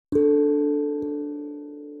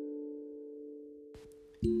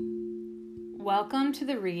Welcome to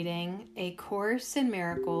the reading, A Course in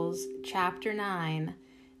Miracles, Chapter 9,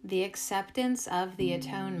 The Acceptance of the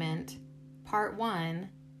Atonement, Part 1,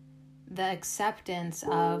 The Acceptance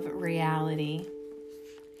of Reality.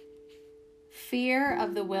 Fear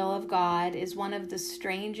of the will of God is one of the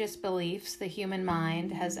strangest beliefs the human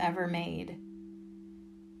mind has ever made.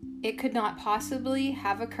 It could not possibly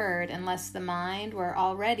have occurred unless the mind were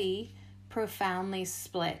already profoundly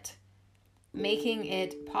split, making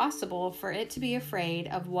it possible for it to be afraid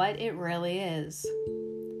of what it really is.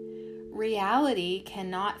 Reality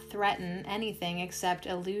cannot threaten anything except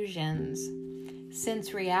illusions,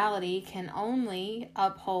 since reality can only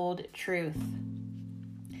uphold truth.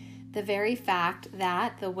 The very fact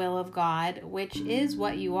that the will of God, which is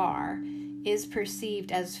what you are, is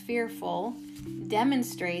perceived as fearful,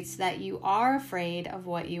 demonstrates that you are afraid of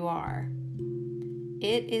what you are.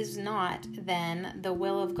 It is not, then, the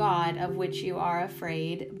will of God of which you are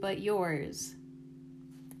afraid, but yours.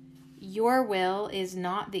 Your will is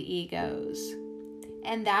not the ego's,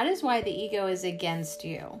 and that is why the ego is against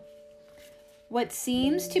you. What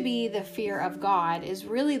seems to be the fear of God is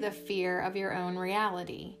really the fear of your own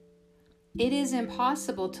reality. It is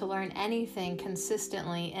impossible to learn anything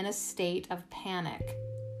consistently in a state of panic.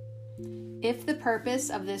 If the purpose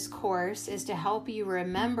of this course is to help you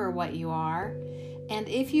remember what you are, and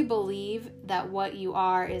if you believe that what you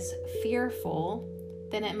are is fearful,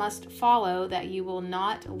 then it must follow that you will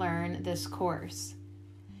not learn this course.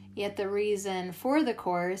 Yet the reason for the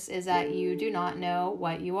course is that you do not know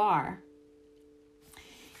what you are.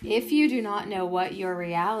 If you do not know what your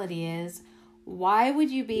reality is, why would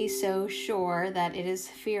you be so sure that it is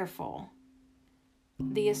fearful?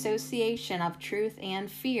 The association of truth and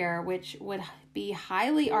fear, which would be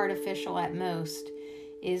highly artificial at most,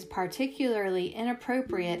 is particularly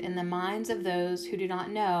inappropriate in the minds of those who do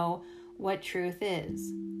not know what truth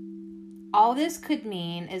is. All this could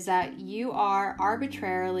mean is that you are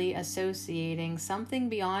arbitrarily associating something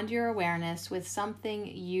beyond your awareness with something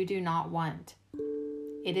you do not want.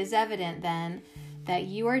 It is evident, then, that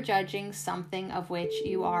you are judging something of which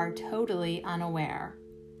you are totally unaware.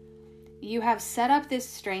 You have set up this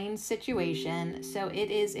strange situation, so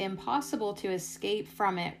it is impossible to escape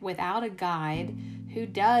from it without a guide who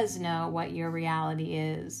does know what your reality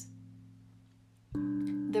is.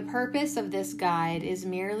 The purpose of this guide is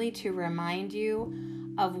merely to remind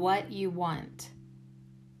you of what you want.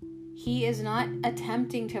 He is not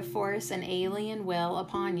attempting to force an alien will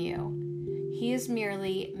upon you. He is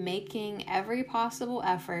merely making every possible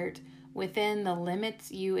effort within the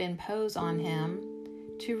limits you impose on him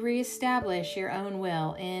to reestablish your own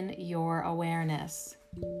will in your awareness.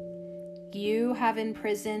 You have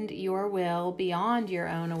imprisoned your will beyond your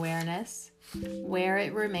own awareness, where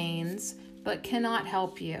it remains, but cannot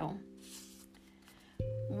help you.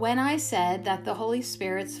 When I said that the Holy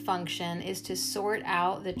Spirit's function is to sort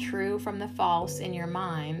out the true from the false in your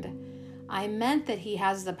mind, I meant that he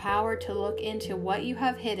has the power to look into what you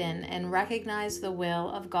have hidden and recognize the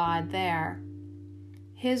will of God there.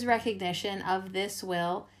 His recognition of this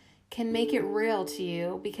will can make it real to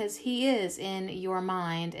you because he is in your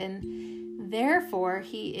mind and therefore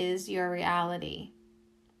he is your reality.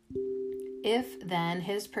 If then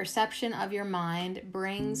his perception of your mind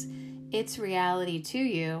brings its reality to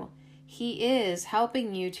you, he is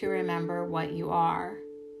helping you to remember what you are.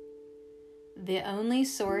 The only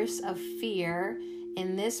source of fear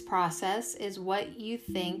in this process is what you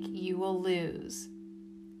think you will lose.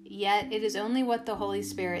 Yet it is only what the Holy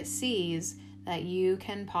Spirit sees that you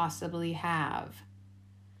can possibly have.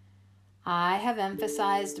 I have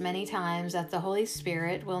emphasized many times that the Holy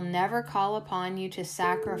Spirit will never call upon you to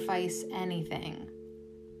sacrifice anything.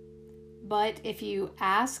 But if you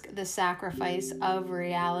ask the sacrifice of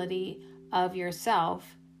reality of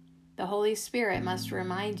yourself, the Holy Spirit must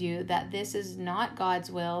remind you that this is not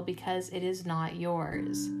God's will because it is not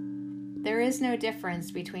yours. There is no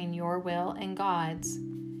difference between your will and God's.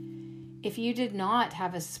 If you did not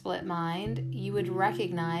have a split mind, you would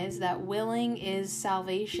recognize that willing is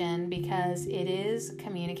salvation because it is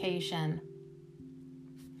communication.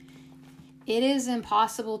 It is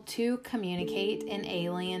impossible to communicate in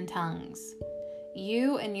alien tongues.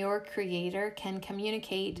 You and your Creator can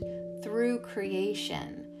communicate through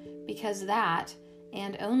creation because that,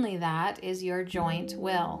 and only that, is your joint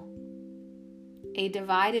will. A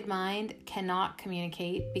divided mind cannot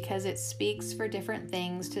communicate because it speaks for different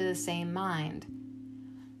things to the same mind.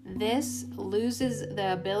 This loses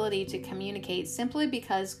the ability to communicate simply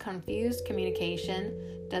because confused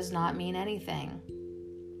communication does not mean anything.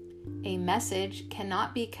 A message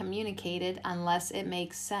cannot be communicated unless it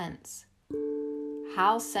makes sense.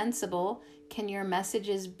 How sensible can your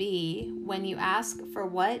messages be when you ask for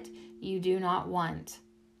what you do not want?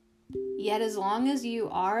 Yet as long as you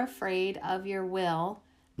are afraid of your will,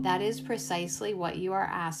 that is precisely what you are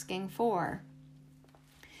asking for.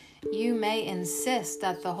 You may insist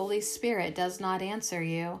that the Holy Spirit does not answer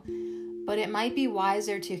you, but it might be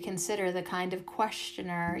wiser to consider the kind of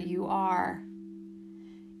questioner you are.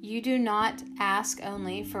 You do not ask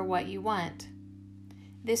only for what you want.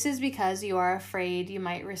 This is because you are afraid you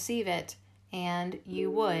might receive it, and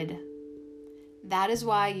you would. That is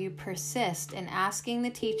why you persist in asking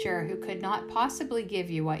the teacher who could not possibly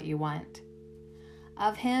give you what you want.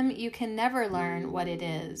 Of him you can never learn what it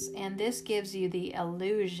is, and this gives you the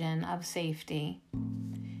illusion of safety.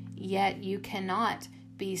 Yet you cannot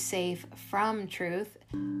be safe from truth,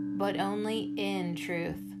 but only in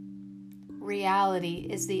truth. Reality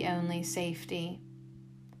is the only safety.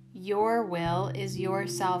 Your will is your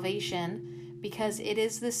salvation because it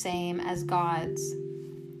is the same as God's.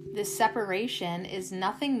 This separation is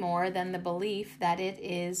nothing more than the belief that it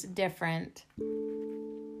is different.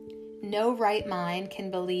 No right mind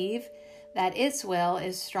can believe that its will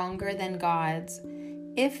is stronger than God's.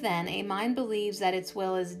 If then a mind believes that its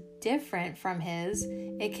will is different from his,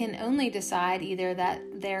 it can only decide either that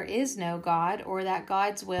there is no God or that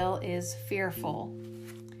God's will is fearful.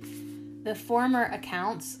 The former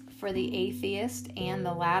accounts for the atheist and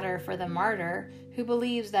the latter for the martyr who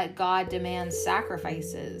believes that God demands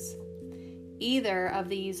sacrifices. Either of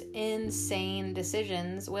these insane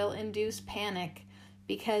decisions will induce panic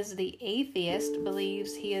because the atheist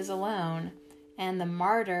believes he is alone and the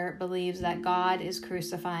martyr believes that God is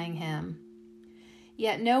crucifying him.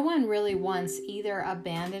 Yet no one really wants either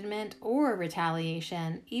abandonment or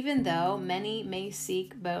retaliation, even though many may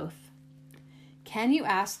seek both. Can you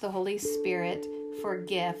ask the Holy Spirit for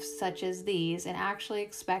gifts such as these and actually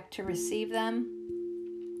expect to receive them?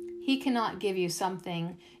 He cannot give you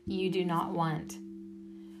something you do not want.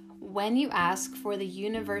 When you ask for the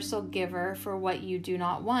universal giver for what you do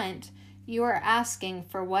not want, you are asking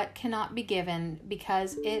for what cannot be given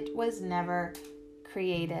because it was never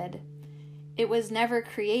created. It was never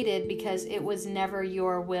created because it was never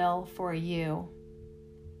your will for you.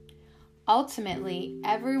 Ultimately,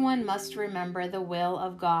 everyone must remember the will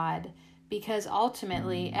of God, because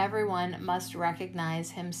ultimately everyone must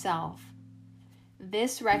recognize himself.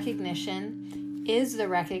 This recognition is the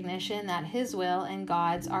recognition that his will and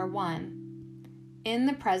God's are one. In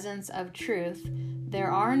the presence of truth,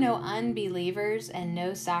 there are no unbelievers and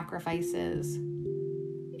no sacrifices.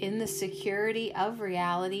 In the security of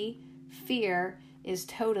reality, fear is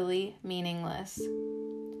totally meaningless.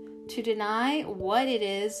 To deny what it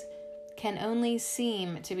is can only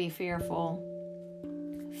seem to be fearful.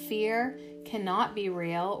 Fear cannot be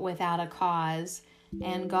real without a cause,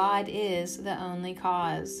 and God is the only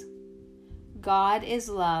cause. God is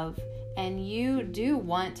love, and you do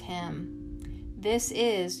want him. This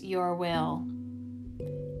is your will.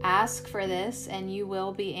 Ask for this, and you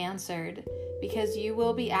will be answered, because you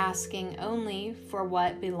will be asking only for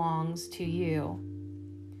what belongs to you.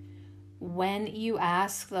 When you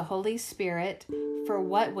ask the Holy Spirit for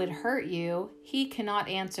what would hurt you, he cannot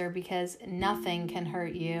answer because nothing can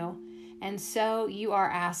hurt you, and so you are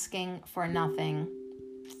asking for nothing.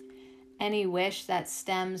 Any wish that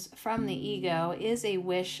stems from the ego is a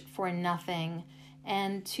wish for nothing,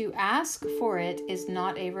 and to ask for it is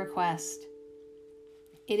not a request.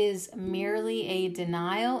 It is merely a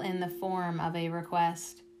denial in the form of a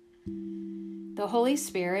request. The Holy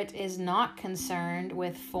Spirit is not concerned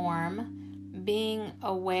with form, being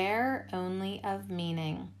aware only of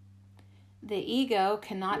meaning. The ego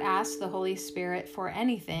cannot ask the Holy Spirit for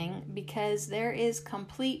anything because there is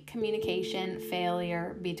complete communication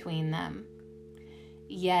failure between them.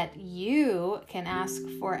 Yet you can ask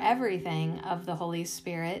for everything of the Holy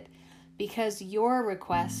Spirit because your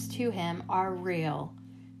requests to him are real,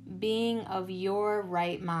 being of your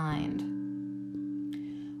right mind.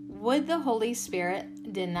 Would the Holy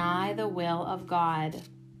Spirit deny the will of God?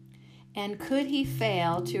 And could he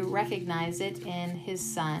fail to recognize it in his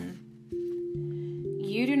Son?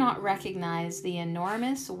 You do not recognize the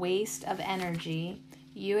enormous waste of energy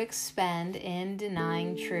you expend in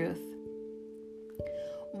denying truth.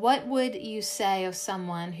 What would you say of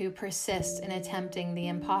someone who persists in attempting the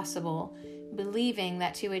impossible, believing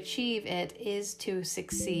that to achieve it is to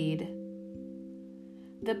succeed?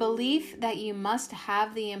 The belief that you must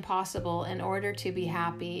have the impossible in order to be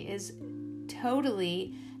happy is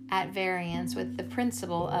totally at variance with the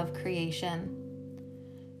principle of creation.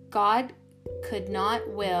 God could not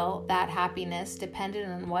will that happiness depended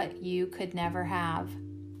on what you could never have.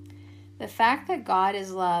 The fact that God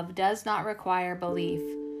is love does not require belief,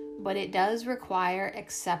 but it does require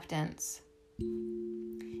acceptance.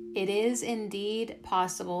 It is indeed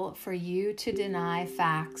possible for you to deny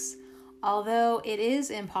facts, although it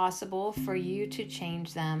is impossible for you to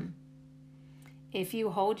change them. If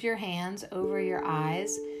you hold your hands over your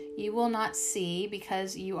eyes, you will not see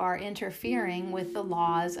because you are interfering with the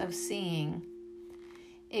laws of seeing.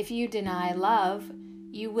 If you deny love,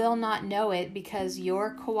 you will not know it because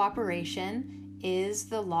your cooperation is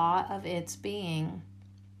the law of its being.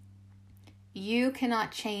 You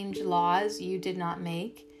cannot change laws you did not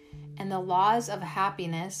make, and the laws of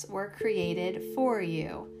happiness were created for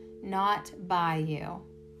you, not by you.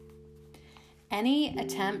 Any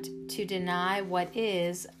attempt to deny what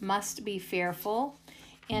is must be fearful,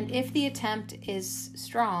 and if the attempt is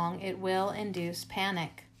strong, it will induce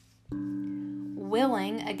panic.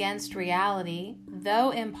 Willing against reality, though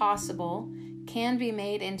impossible, can be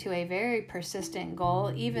made into a very persistent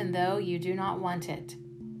goal even though you do not want it.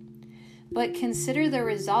 But consider the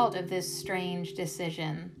result of this strange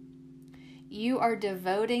decision. You are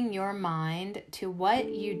devoting your mind to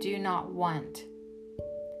what you do not want.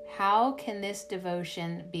 How can this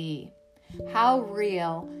devotion be? How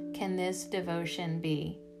real can this devotion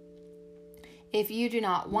be? If you do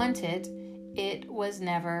not want it, it was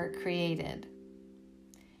never created.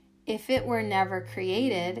 If it were never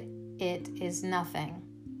created, it is nothing.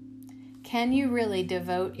 Can you really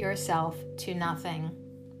devote yourself to nothing?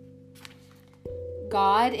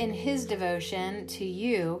 God, in His devotion to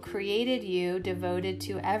you, created you devoted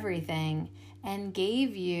to everything and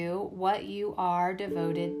gave you what you are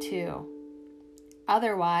devoted to.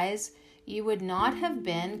 Otherwise, you would not have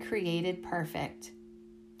been created perfect.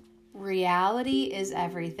 Reality is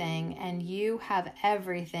everything, and you have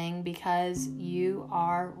everything because you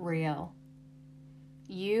are real.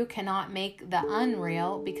 You cannot make the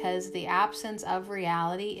unreal because the absence of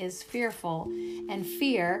reality is fearful, and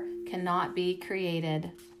fear cannot be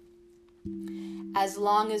created. As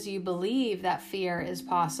long as you believe that fear is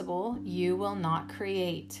possible, you will not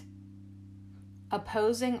create.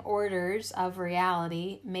 Opposing orders of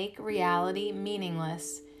reality make reality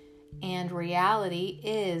meaningless, and reality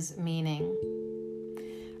is meaning.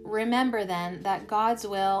 Remember then that God's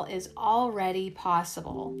will is already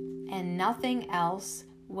possible, and nothing else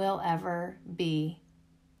will ever be.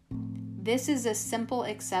 This is a simple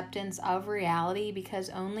acceptance of reality because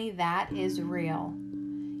only that is real.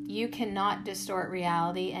 You cannot distort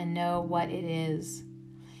reality and know what it is.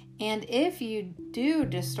 And if you do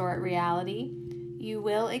distort reality, you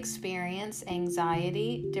will experience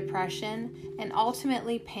anxiety, depression, and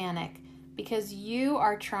ultimately panic because you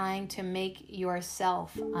are trying to make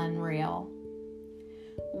yourself unreal.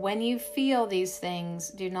 When you feel these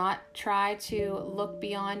things, do not try to look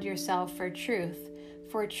beyond yourself for truth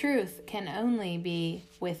can only be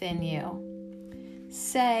within you.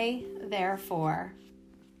 Say, therefore,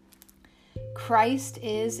 Christ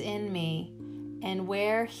is in me, and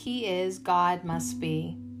where He is, God must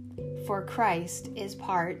be, for Christ is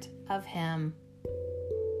part of Him.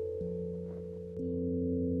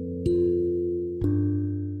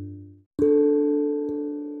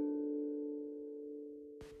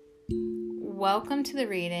 Welcome to the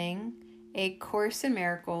reading, A Course in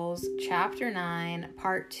Miracles, Chapter 9,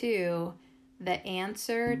 Part 2, The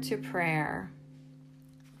Answer to Prayer.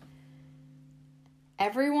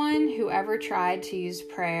 Everyone who ever tried to use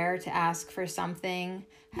prayer to ask for something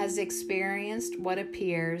has experienced what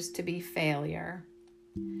appears to be failure.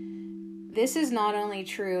 This is not only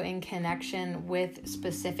true in connection with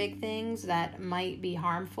specific things that might be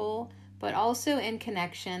harmful, but also in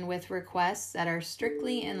connection with requests that are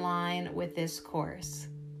strictly in line with this course.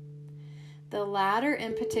 The latter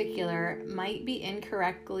in particular might be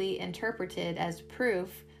incorrectly interpreted as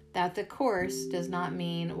proof that the course does not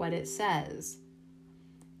mean what it says.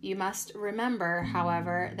 You must remember,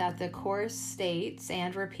 however, that the course states,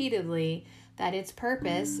 and repeatedly, that its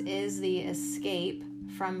purpose is the escape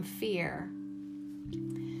from fear.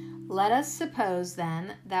 Let us suppose,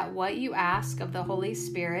 then, that what you ask of the Holy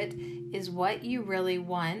Spirit is what you really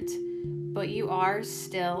want, but you are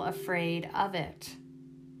still afraid of it.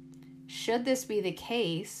 Should this be the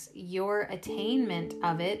case, your attainment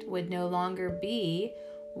of it would no longer be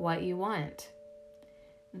what you want.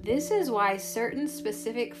 This is why certain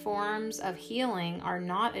specific forms of healing are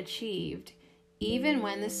not achieved, even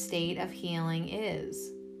when the state of healing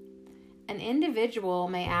is. An individual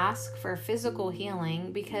may ask for physical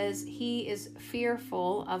healing because he is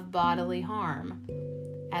fearful of bodily harm.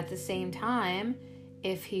 At the same time,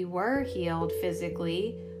 if he were healed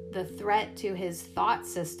physically, the threat to his thought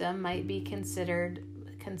system might be considered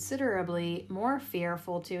considerably more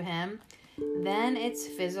fearful to him than its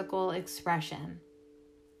physical expression.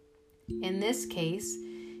 In this case,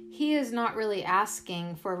 he is not really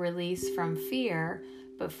asking for release from fear,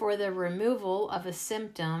 but for the removal of a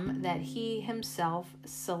symptom that he himself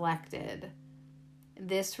selected.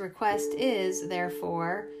 This request is,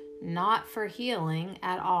 therefore, not for healing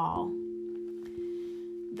at all.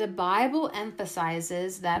 The Bible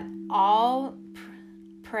emphasizes that all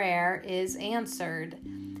prayer is answered,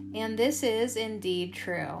 and this is indeed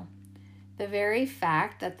true. The very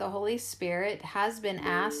fact that the Holy Spirit has been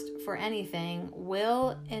asked for anything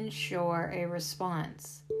will ensure a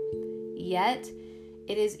response. Yet,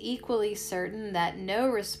 it is equally certain that no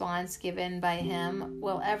response given by him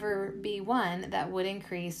will ever be one that would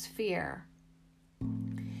increase fear.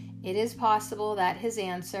 It is possible that his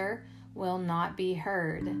answer will not be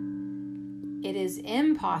heard. It is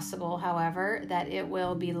impossible, however, that it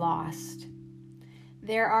will be lost.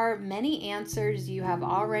 There are many answers you have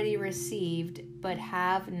already received but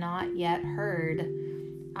have not yet heard.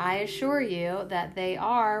 I assure you that they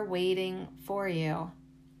are waiting for you.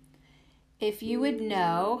 If you would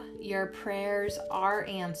know your prayers are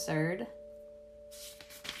answered,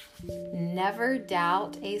 never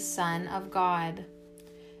doubt a son of God.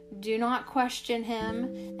 Do not question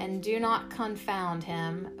him and do not confound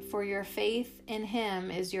him, for your faith in him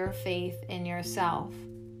is your faith in yourself.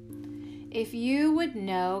 If you would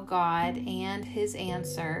know God and his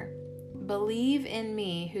answer, believe in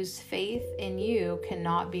me, whose faith in you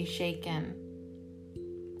cannot be shaken.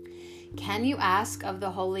 Can you ask of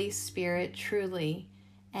the Holy Spirit truly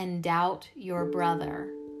and doubt your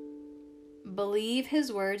brother? Believe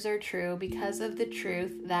his words are true because of the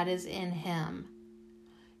truth that is in him.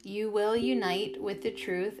 You will unite with the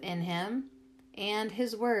truth in him, and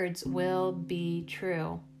his words will be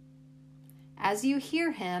true. As you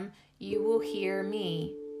hear him, you will hear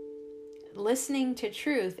me. Listening to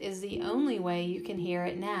truth is the only way you can hear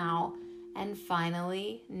it now and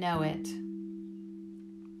finally know it.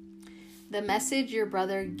 The message your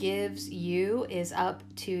brother gives you is up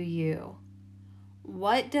to you.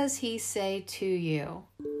 What does he say to you?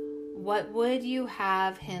 What would you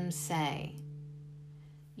have him say?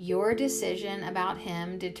 Your decision about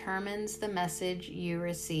him determines the message you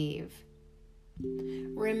receive.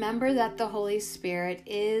 Remember that the Holy Spirit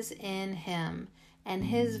is in him, and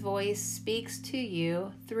his voice speaks to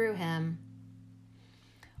you through him.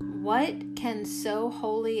 What can so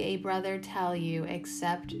holy a brother tell you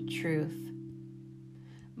except truth?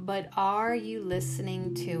 But are you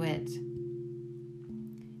listening to it?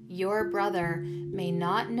 Your brother may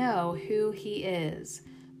not know who he is,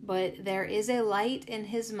 but there is a light in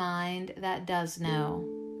his mind that does know.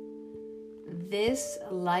 This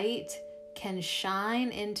light can shine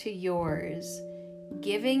into yours,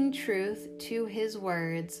 giving truth to his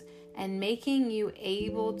words and making you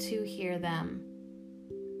able to hear them.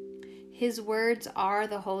 His words are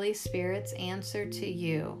the Holy Spirit's answer to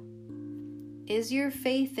you. Is your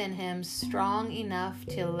faith in him strong enough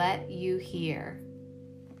to let you hear?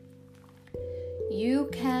 You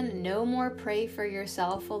can no more pray for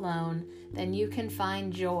yourself alone than you can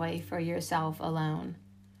find joy for yourself alone.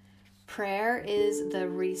 Prayer is the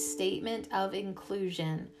restatement of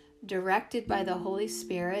inclusion, directed by the Holy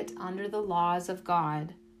Spirit under the laws of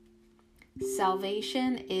God.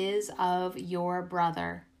 Salvation is of your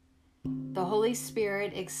brother. The Holy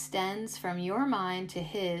Spirit extends from your mind to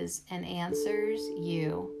his and answers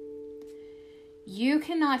you. You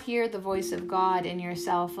cannot hear the voice of God in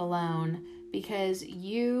yourself alone, because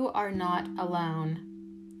you are not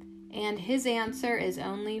alone, and his answer is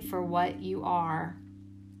only for what you are.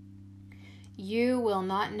 You will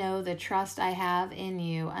not know the trust I have in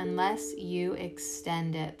you unless you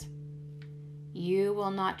extend it. You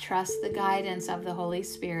will not trust the guidance of the Holy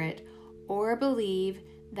Spirit or believe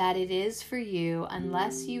that it is for you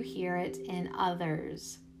unless you hear it in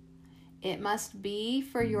others. It must be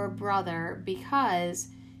for your brother because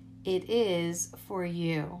it is for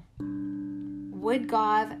you. Would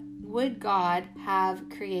God have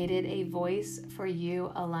created a voice for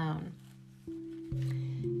you alone?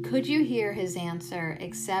 Could you hear his answer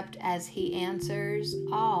except as he answers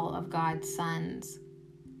all of God's sons?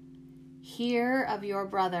 Hear of your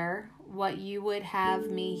brother what you would have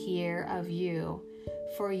me hear of you,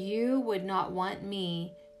 for you would not want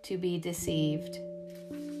me to be deceived.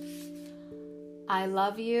 I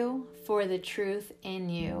love you for the truth in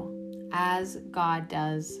you, as God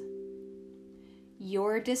does.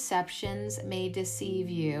 Your deceptions may deceive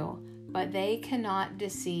you, but they cannot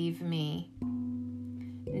deceive me.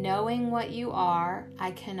 Knowing what you are,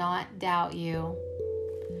 I cannot doubt you.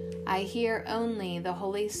 I hear only the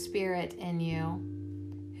Holy Spirit in you.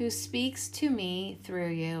 who speaks to me through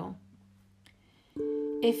you.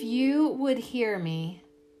 If you would hear me,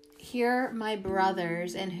 hear my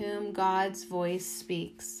brothers in whom God's voice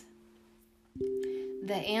speaks.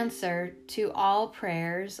 The answer to all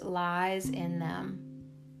prayers lies in them.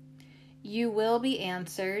 You will be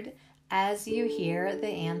answered as you hear the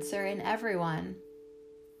answer in everyone.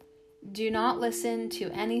 Do not listen to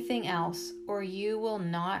anything else, or you will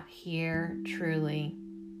not hear truly.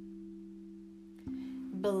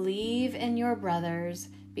 Believe in your brothers,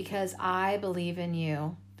 because I believe in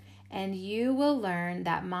you, and you will learn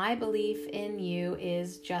that my belief in you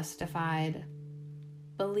is justified.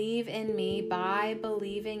 Believe in me by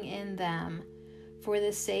believing in them, for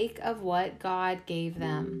the sake of what God gave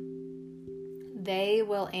them. They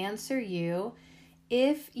will answer you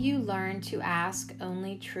if you learn to ask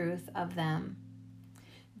only truth of them.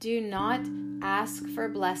 Do not ask for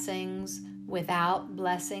blessings without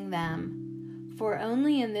blessing them, for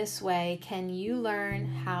only in this way can you learn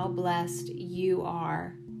how blessed you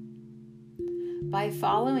are. By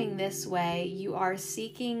following this way, you are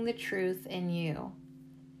seeking the truth in you.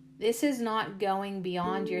 This is not going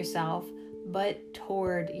beyond yourself, but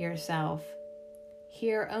toward yourself.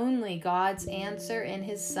 Hear only God's answer in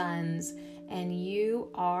His Son's, and you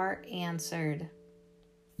are answered.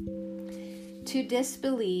 To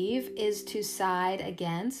disbelieve is to side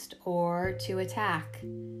against or to attack.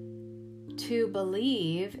 To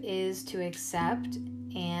believe is to accept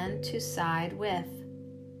and to side with.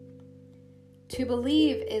 To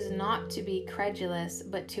believe is not to be credulous,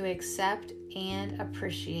 but to accept and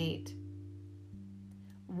appreciate.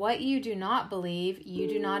 What you do not believe, you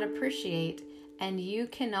do not appreciate, and you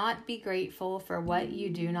cannot be grateful for what you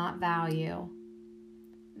do not value.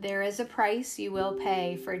 There is a price you will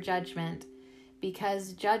pay for judgment,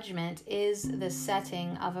 because judgment is the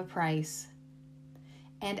setting of a price.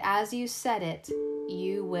 And as you set it,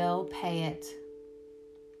 you will pay it.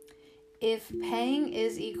 If paying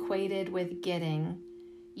is equated with getting,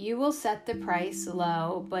 you will set the price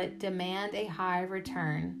low but demand a high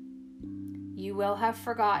return. You will have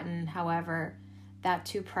forgotten, however, that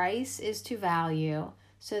to price is to value,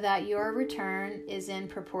 so that your return is in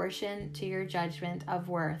proportion to your judgment of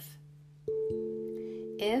worth.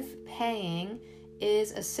 If paying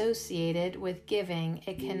is associated with giving,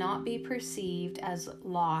 it cannot be perceived as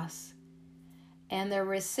loss, and the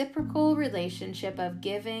reciprocal relationship of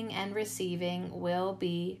giving and receiving will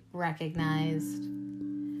be recognized.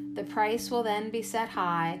 The price will then be set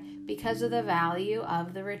high because of the value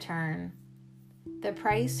of the return. The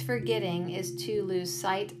price for getting is to lose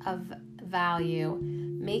sight of value,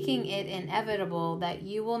 making it inevitable that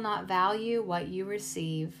you will not value what you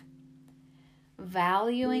receive.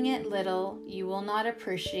 Valuing it little, you will not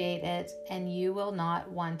appreciate it, and you will not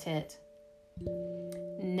want it.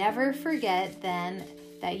 Never forget, then,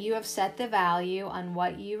 that you have set the value on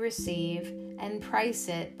what you receive and price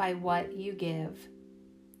it by what you give.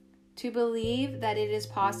 To believe that it is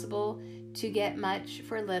possible to get much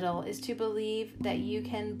for little is to believe that you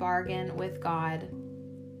can bargain with God.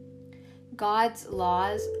 God's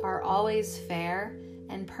laws are always fair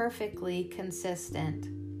and perfectly consistent.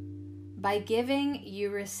 By giving,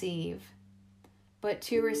 you receive. But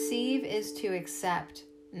to receive is to accept,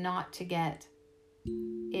 not to get.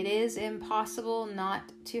 It is impossible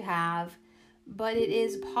not to have, but it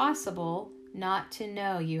is possible not to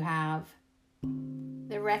know you have.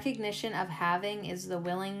 The recognition of having is the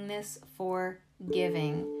willingness for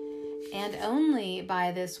giving, and only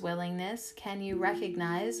by this willingness can you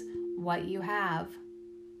recognize what you have.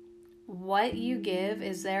 What you give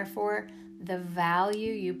is therefore the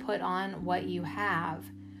value you put on what you have,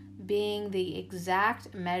 being the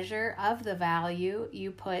exact measure of the value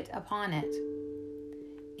you put upon it.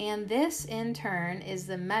 And this, in turn, is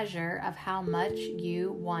the measure of how much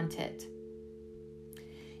you want it.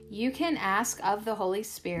 You can ask of the Holy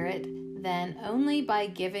Spirit, then, only by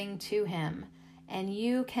giving to Him, and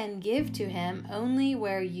you can give to Him only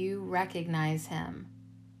where you recognize Him.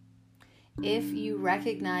 If you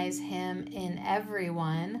recognize Him in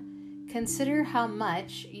everyone, consider how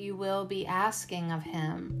much you will be asking of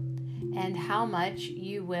Him, and how much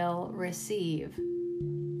you will receive.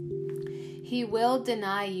 He will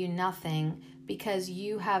deny you nothing, because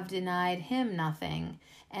you have denied Him nothing,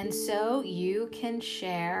 and so you can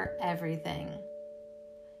share everything.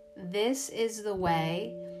 This is the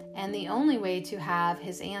way, and the only way to have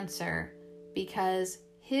His answer, because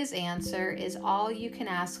His answer is all you can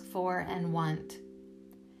ask for and want.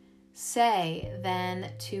 Say,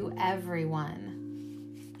 then, to everyone,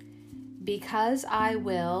 because I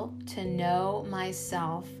will to know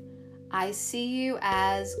myself, I see you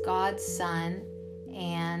as God's Son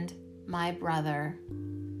and my brother.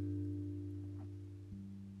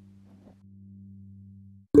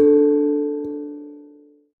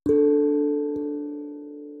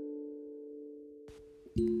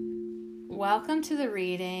 Welcome to the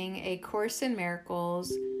reading, A Course in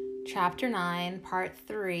Miracles, Chapter 9, Part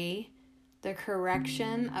 3, The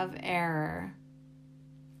Correction of Error.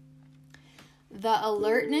 The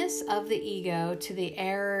alertness of the ego to the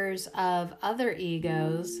errors of other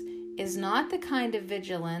egos is not the kind of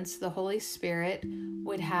vigilance the Holy Spirit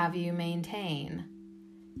would have you maintain.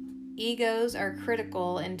 Egos are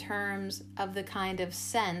critical in terms of the kind of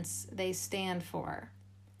sense they stand for.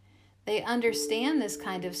 They understand this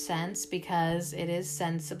kind of sense because it is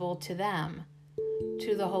sensible to them.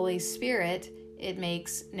 To the Holy Spirit, it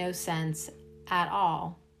makes no sense at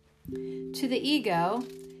all. To the ego,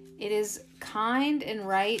 it is kind and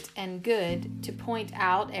right and good to point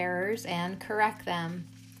out errors and correct them.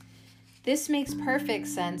 This makes perfect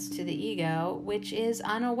sense to the ego, which is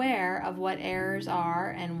unaware of what errors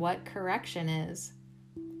are and what correction is.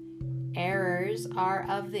 Errors are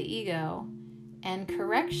of the ego, and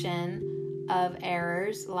correction of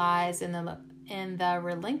errors lies in the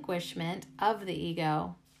relinquishment of the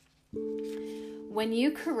ego. When you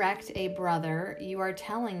correct a brother, you are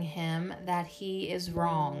telling him that he is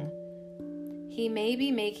wrong. He may be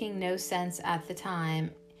making no sense at the time,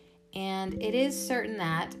 and it is certain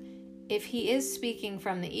that if he is speaking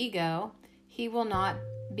from the ego, he will not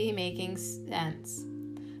be making sense.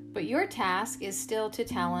 But your task is still to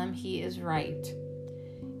tell him he is right.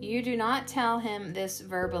 You do not tell him this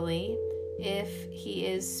verbally if he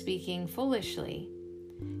is speaking foolishly.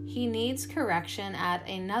 He needs correction at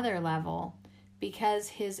another level because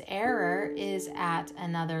his error is at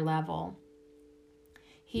another level.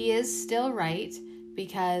 He is still right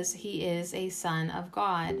because he is a son of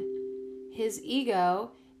God. His ego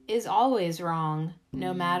is always wrong,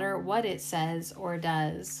 no matter what it says or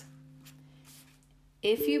does.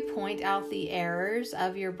 If you point out the errors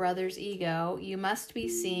of your brother's ego, you must be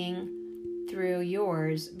seeing through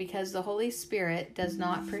yours because the Holy Spirit does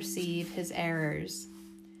not perceive his errors.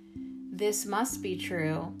 This must be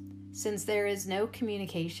true, since there is no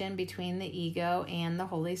communication between the ego and the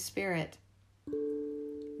Holy Spirit.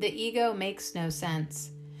 The ego makes no sense,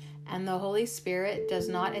 and the Holy Spirit does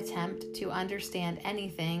not attempt to understand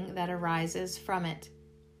anything that arises from it.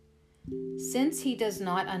 Since he does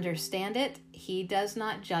not understand it, he does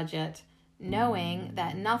not judge it, knowing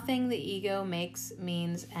that nothing the ego makes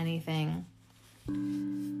means anything.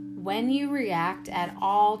 When you react at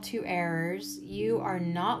all to errors, you are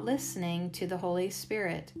not listening to the Holy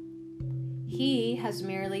Spirit. He has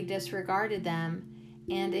merely disregarded them,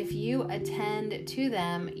 and if you attend to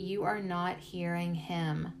them, you are not hearing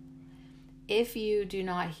him. If you do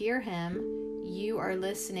not hear him, you are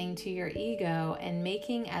listening to your ego and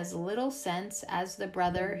making as little sense as the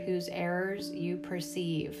brother whose errors you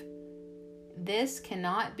perceive. This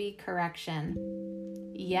cannot be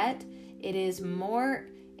correction, yet it is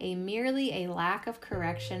merely a lack of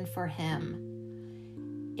correction for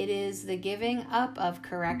him. It is the giving up of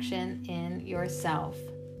correction in yourself.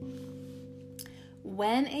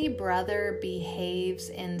 When a brother behaves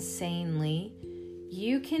insanely,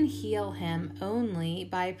 you can heal him only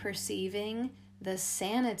by perceiving the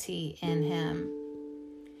sanity in him.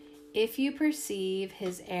 If you perceive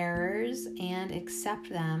his errors and accept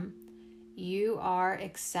them, you are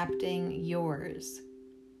accepting yours.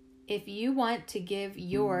 If you want to give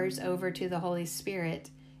yours over to the Holy Spirit,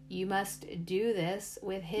 you must do this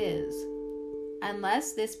with his.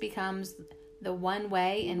 Unless this becomes the one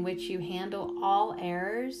way in which you handle all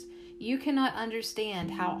errors, you cannot understand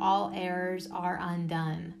how all errors are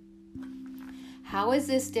undone. How is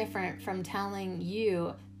this different from telling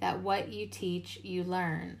you that what you teach, you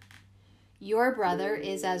learn? Your brother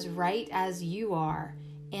is as right as you are,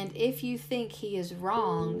 and if you think he is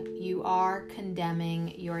wrong, you are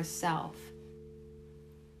condemning yourself.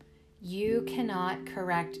 You cannot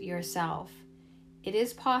correct yourself. It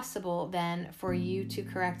is possible, then, for you to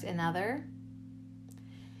correct another.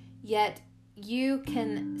 Yet, you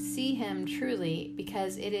can see him truly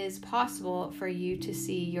because it is possible for you to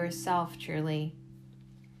see yourself truly.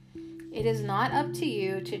 It is not up to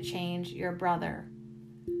you to change your brother,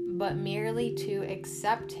 but merely to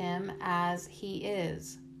accept him as he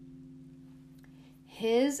is.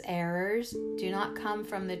 His errors do not come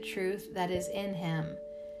from the truth that is in him,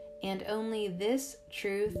 and only this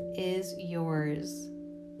truth is yours.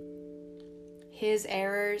 His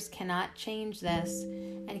errors cannot change this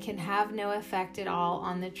and can have no effect at all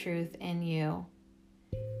on the truth in you.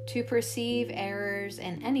 To perceive errors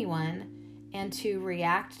in anyone and to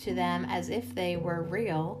react to them as if they were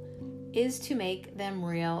real is to make them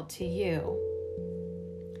real to you.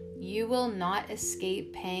 You will not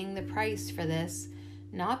escape paying the price for this,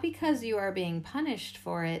 not because you are being punished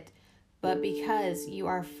for it, but because you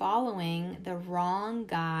are following the wrong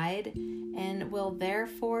guide and will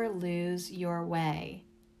therefore lose your way.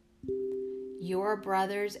 Your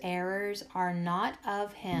brother's errors are not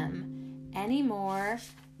of him any more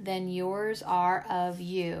than yours are of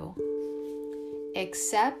you.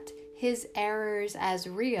 Accept his errors as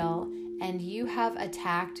real, and you have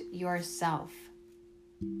attacked yourself.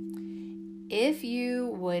 If you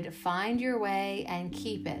would find your way and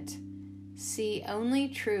keep it, see only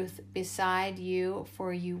truth beside you,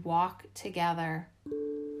 for you walk together.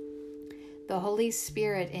 The Holy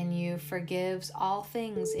Spirit in you forgives all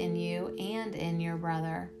things in you and in your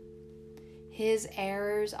brother. His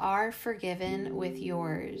errors are forgiven with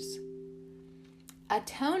yours.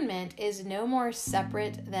 Atonement is no more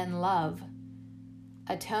separate than love.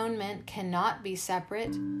 Atonement cannot be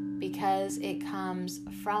separate because it comes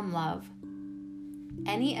from love.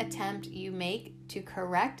 Any attempt you make to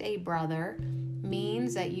correct a brother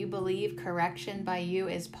means that you believe correction by you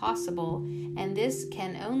is possible, and this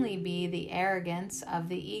can only be the arrogance of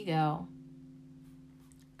the ego.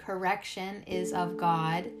 Correction is of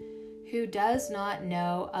God, who does not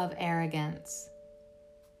know of arrogance.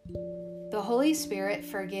 The Holy Spirit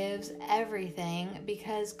forgives everything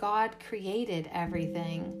because God created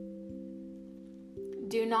everything.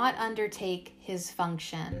 Do not undertake his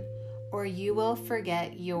function, or you will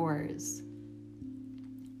forget yours.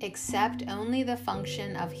 Accept only the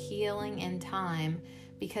function of healing in time,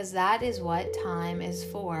 because that is what time is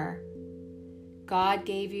for. God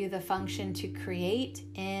gave you the function to create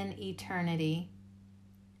in eternity.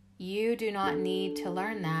 You do not need to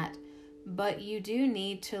learn that, but you do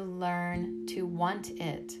need to learn to want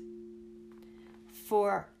it.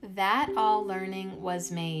 For that all learning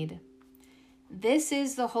was made. This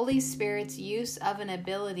is the Holy Spirit's use of an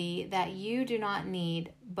ability that you do not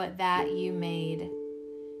need, but that you made.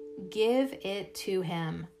 Give it to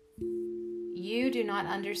him. You do not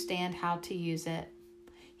understand how to use it.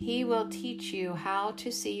 He will teach you how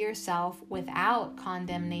to see yourself without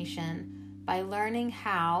condemnation by learning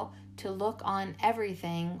how to look on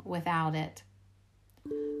everything without it.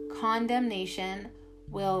 Condemnation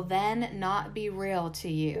will then not be real to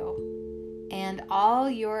you, and all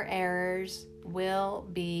your errors will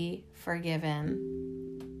be forgiven.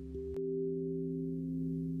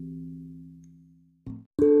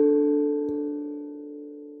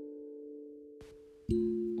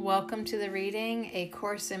 Welcome to the reading, A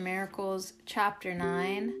Course in Miracles, Chapter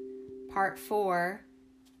 9, Part 4,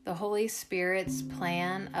 The Holy Spirit's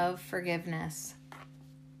Plan of Forgiveness.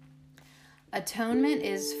 Atonement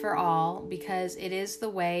is for all because it is the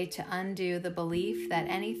way to undo the belief that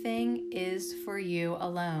anything is for you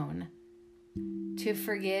alone. To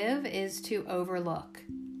forgive is to overlook.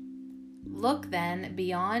 Look then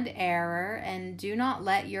beyond error and do not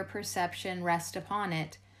let your perception rest upon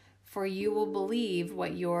it, for you will believe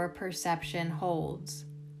what your perception holds.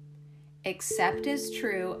 Accept as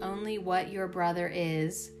true only what your brother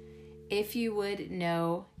is, if you would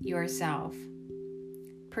know yourself.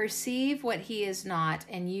 Perceive what he is not,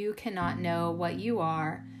 and you cannot know what you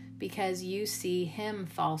are, because you see him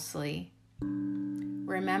falsely.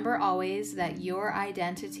 Remember always that your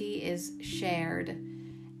identity is shared,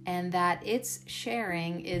 and that its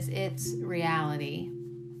sharing is its reality.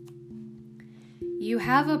 You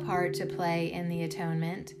have a part to play in the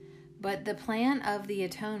atonement, but the plan of the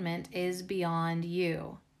atonement is beyond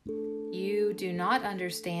you. You do not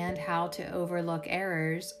understand how to overlook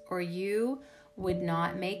errors, or you would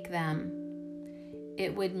not make them.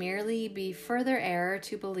 It would merely be further error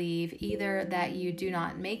to believe either that you do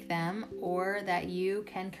not make them or that you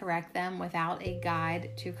can correct them without a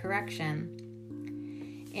guide to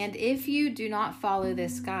correction. And if you do not follow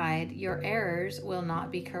this guide, your errors will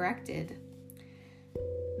not be corrected.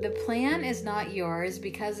 The plan is not yours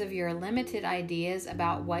because of your limited ideas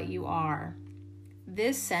about what you are.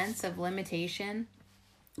 This sense of limitation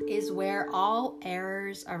is where all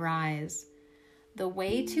errors arise. The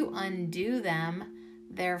way to undo them,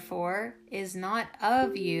 therefore, is not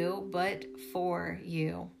of you, but for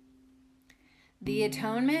you. The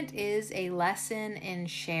atonement is a lesson in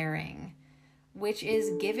sharing, which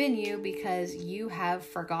is given you because you have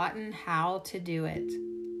forgotten how to do it.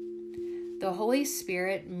 The Holy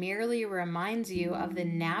Spirit merely reminds you of the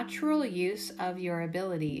natural use of your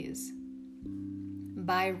abilities.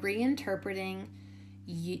 By reinterpreting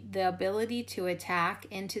the ability to attack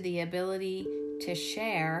into the ability to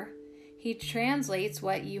share, he translates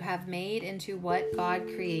what you have made into what God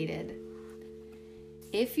created.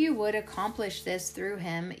 If you would accomplish this through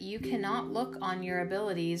him, you cannot look on your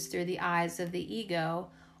abilities through the eyes of the ego,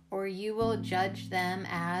 or you will judge them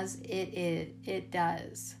as it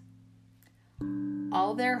does.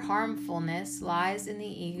 All their harmfulness lies in the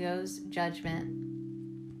ego's judgment.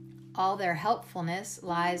 All their helpfulness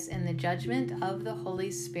lies in the judgment of the Holy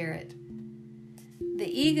Spirit. The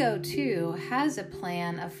ego, too, has a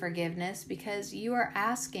plan of forgiveness because you are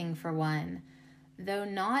asking for one, though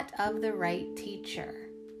not of the right teacher.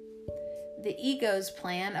 The ego's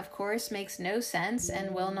plan, of course, makes no sense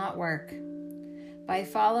and will not work. By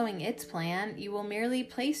following its plan, you will merely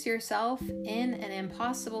place yourself in an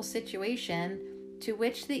impossible situation to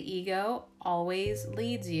which the ego always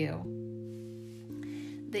leads you.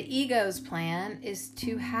 The ego's plan is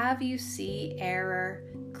to have you see error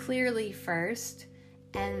clearly first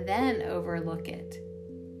and then overlook it.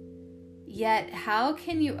 Yet, how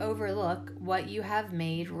can you overlook what you have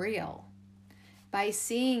made real? By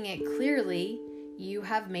seeing it clearly, you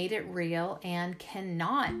have made it real and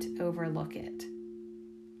cannot overlook it.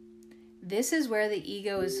 This is where the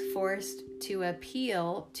ego is forced to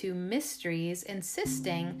appeal to mysteries,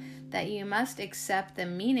 insisting that you must accept the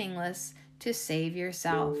meaningless to save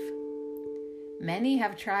yourself. Many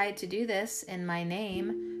have tried to do this in my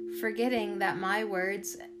name, forgetting that my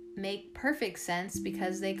words make perfect sense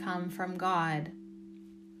because they come from God.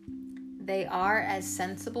 They are as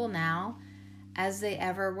sensible now as they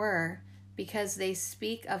ever were, because they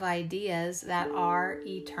speak of ideas that are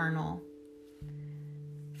eternal.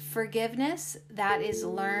 Forgiveness that is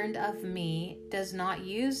learned of me does not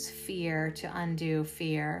use fear to undo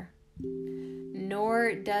fear,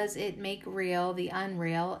 nor does it make real the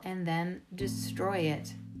unreal and then destroy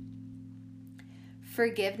it.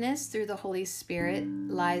 Forgiveness through the Holy Spirit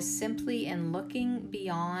lies simply in looking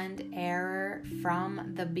beyond error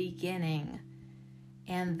from the beginning,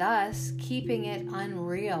 and thus keeping it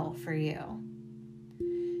unreal for you.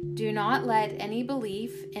 Do not let any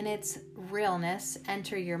belief in its realness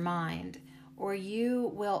enter your mind, or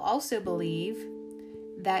you will also believe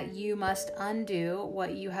that you must undo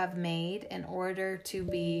what you have made in order to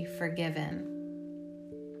be forgiven.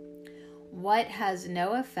 What has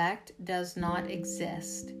no effect does not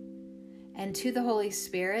exist, and to the Holy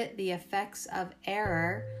Spirit the effects of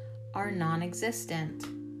error are non-existent.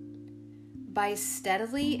 By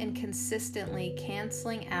steadily and consistently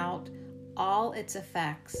canceling out all its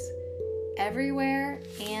effects, everywhere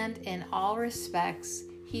and in all respects,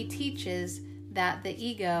 he teaches that the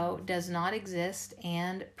ego does not exist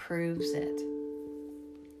and proves it.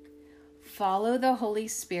 Follow the Holy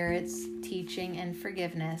Spirit's teaching and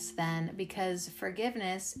forgiveness then, because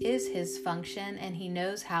forgiveness is his function and he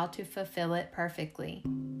knows how to fulfill it perfectly.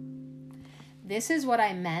 This is what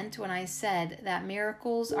I meant when I said that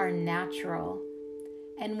miracles are natural,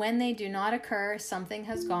 and when they do not occur, something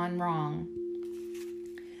has gone wrong.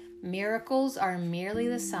 Miracles are merely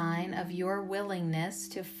the sign of your willingness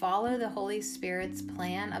to follow the Holy Spirit's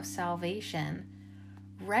plan of salvation,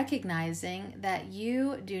 recognizing that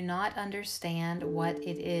you do not understand what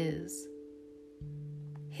it is.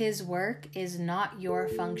 His work is not your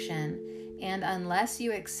function, and unless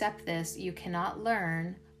you accept this, you cannot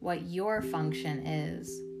learn what your function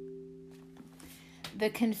is. The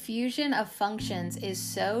confusion of functions is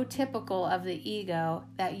so typical of the ego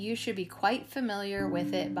that you should be quite familiar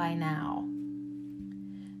with it by now.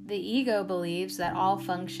 The ego believes that all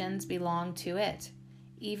functions belong to it,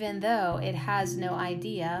 even though it has no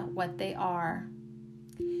idea what they are.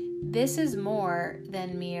 This is more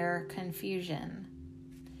than mere confusion.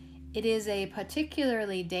 It is a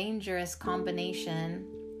particularly dangerous combination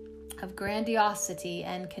of grandiosity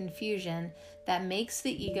and confusion that makes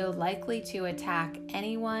the ego likely to attack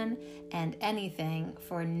anyone and anything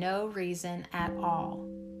for no reason at all.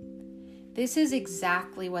 This is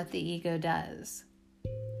exactly what the ego does.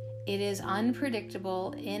 It is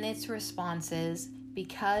unpredictable in its responses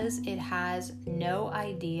because it has no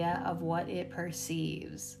idea of what it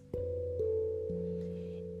perceives.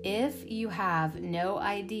 If you have no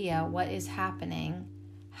idea what is happening,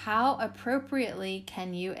 how appropriately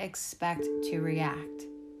can you expect to react?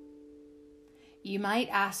 You might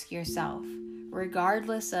ask yourself,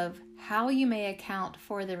 regardless of how you may account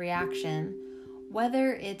for the reaction,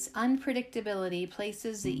 whether its unpredictability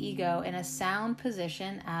places the ego in a sound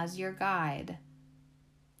position as your guide.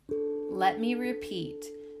 Let me repeat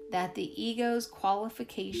that the ego's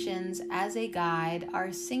qualifications as a guide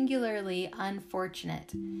are singularly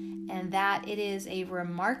unfortunate, and that it is a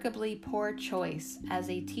remarkably poor choice as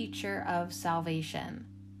a teacher of salvation.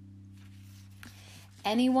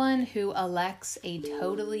 Anyone who elects a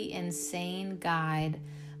totally insane guide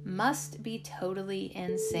must be totally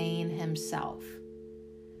insane himself.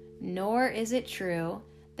 Nor is it true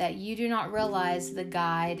that you do not realize the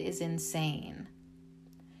guide is insane.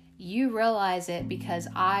 You realize it because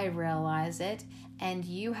I realize it, and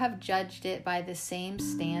you have judged it by the same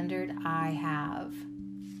standard I have.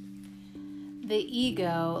 The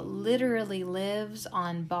ego literally lives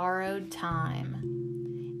on borrowed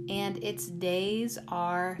time, and its days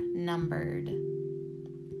are numbered.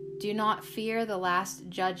 Do not fear the last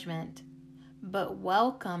judgment, but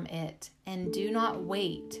welcome it, and do not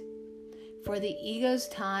wait, for the ego's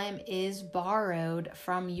time is borrowed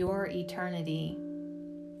from your eternity.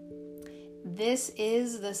 This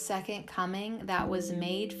is the second coming that was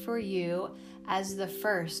made for you as the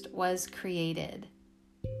first was created.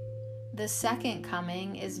 The second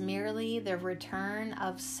coming is merely the return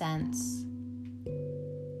of sense.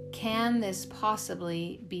 Can this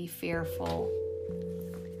possibly be fearful?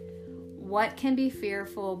 What can be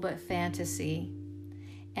fearful but fantasy?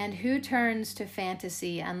 And who turns to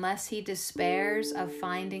fantasy unless he despairs of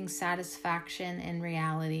finding satisfaction in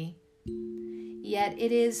reality? Yet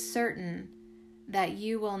it is certain that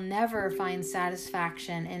you will never find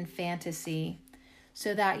satisfaction in fantasy,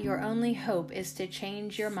 so that your only hope is to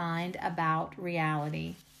change your mind about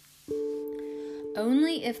reality.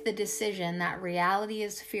 Only if the decision that reality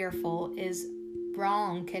is fearful is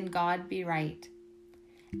wrong can God be right.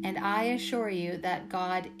 And I assure you that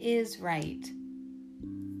God is right.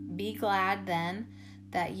 Be glad then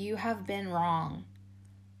that you have been wrong.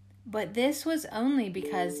 But this was only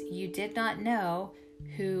because you did not know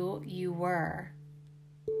who you were.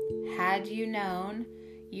 Had you known,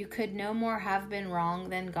 you could no more have been wrong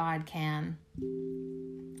than God can.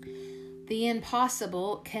 The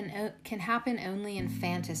impossible can happen only in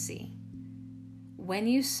fantasy. When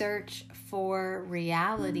you search for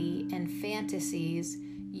reality in fantasies,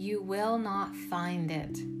 you will not find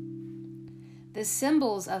it. The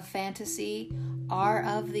symbols of fantasy are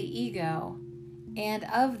of the ego, and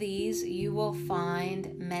of these you will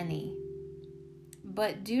find many.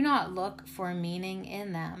 But do not look for meaning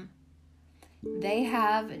in them. They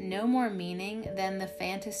have no more meaning than the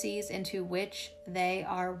fantasies into which they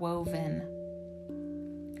are woven.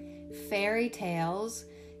 Fairy tales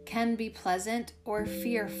can be pleasant or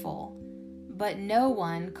fearful, but no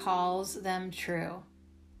one calls them true.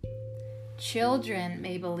 Children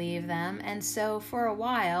may believe them, and so for a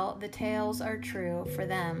while the tales are true for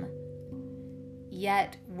them.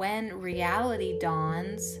 Yet when reality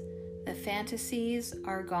dawns, the fantasies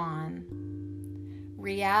are gone.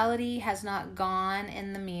 Reality has not gone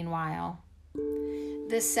in the meanwhile.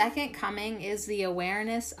 The second coming is the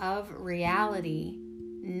awareness of reality,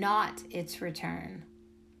 not its return.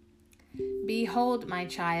 Behold, my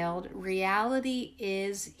child, reality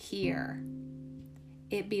is here.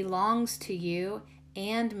 It belongs to you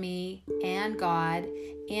and me and God,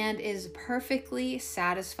 and is perfectly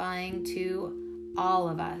satisfying to all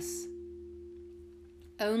of us.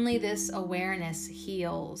 Only this awareness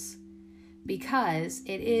heals, because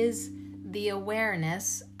it is the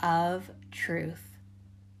awareness of truth.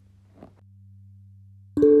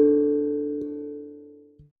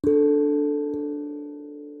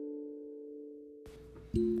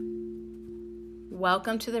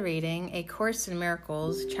 Welcome to the reading, A Course in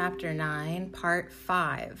Miracles, Chapter 9, Part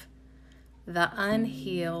 5, The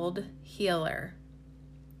Unhealed Healer.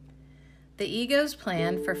 The ego's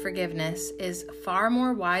plan for forgiveness is far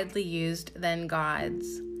more widely used than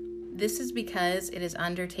God's. This is because it is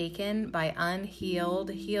undertaken by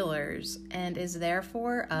unhealed healers and is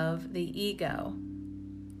therefore of the ego.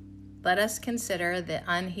 Let us consider the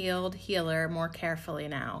unhealed healer more carefully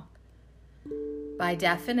now. By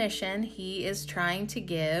definition, he is trying to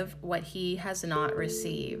give what he has not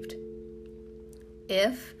received.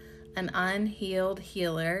 If an unhealed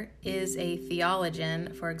healer is a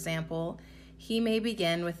theologian, for example, he may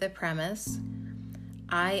begin with the premise,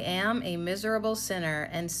 I am a miserable sinner,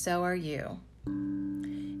 and so are you.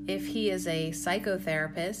 If he is a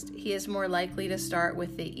psychotherapist, he is more likely to start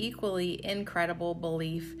with the equally incredible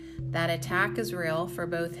belief that attack is real for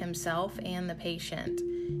both himself and the patient,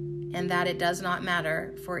 and that it does not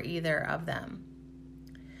matter for either of them.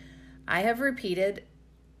 I have repeatedly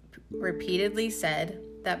said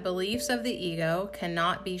that beliefs of the ego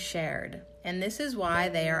cannot be shared, and this is why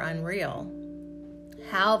they are unreal.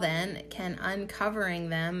 How then can uncovering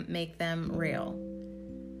them make them real?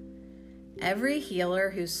 Every healer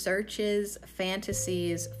who searches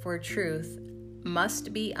fantasies for truth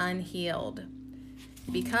must be unhealed,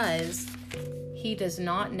 because he does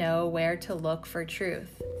not know where to look for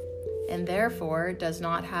truth, and therefore does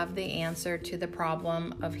not have the answer to the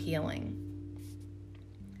problem of healing.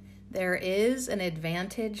 There is an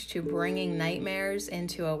advantage to bringing nightmares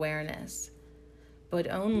into awareness, but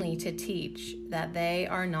only to teach that they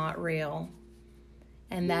are not real,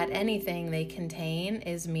 and that anything they contain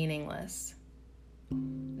is meaningless.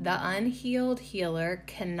 The unhealed healer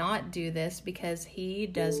cannot do this because he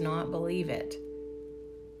does not believe it.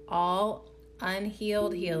 All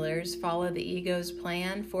unhealed healers follow the ego's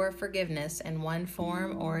plan for forgiveness in one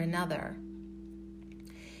form or another.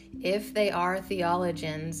 If they are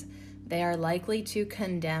theologians, they are likely to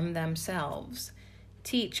condemn themselves,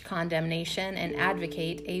 teach condemnation, and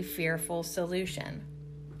advocate a fearful solution.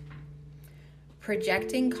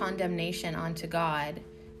 Projecting condemnation onto God,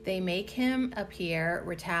 they make him appear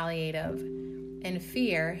retaliative and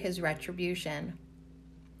fear his retribution.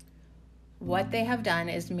 What they have done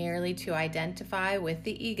is merely to identify with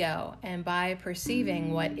the ego, and by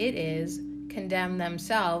perceiving what it is, condemn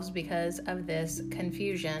themselves because of this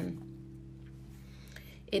confusion.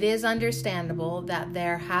 It is understandable that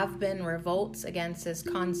there have been revolts against this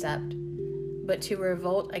concept, but to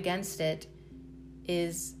revolt against it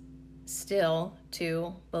is still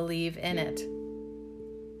to believe in it.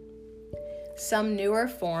 Some newer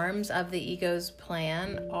forms of the ego's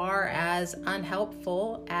plan are as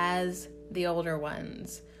unhelpful as the older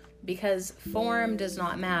ones, because form does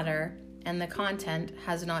not matter and the content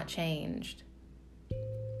has not changed.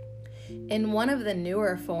 In one of the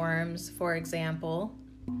newer forms, for example,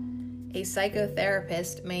 a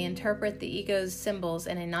psychotherapist may interpret the ego's symbols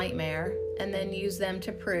in a nightmare and then use them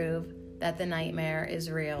to prove that the nightmare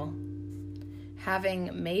is real.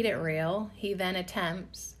 Having made it real, he then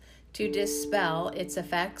attempts to dispel its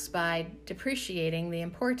effects by depreciating the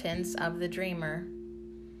importance of the dreamer.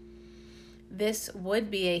 This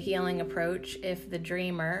would be a healing approach if the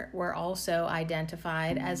dreamer were also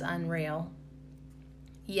identified as unreal.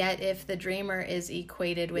 Yet if the dreamer is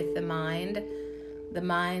equated with the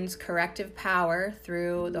mind's corrective power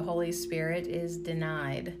through the Holy Spirit is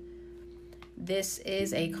denied. This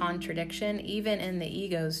is a contradiction even in the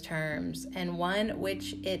ego's terms, and one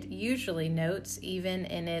which it usually notes even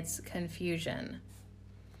in its confusion.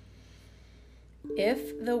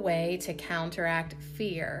 If the way to counteract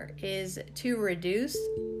fear is to reduce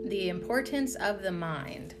the importance of the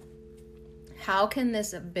mind, how can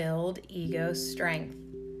this build ego strength?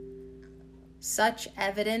 Such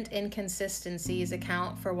evident inconsistencies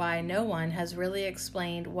account for why no one has really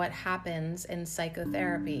explained what happens in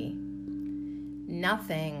psychotherapy.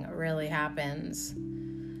 Nothing really happens.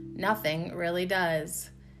 Nothing really does.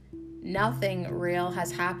 Nothing real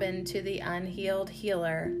has happened to the unhealed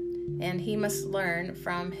healer, and he must learn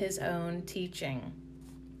from his own teaching.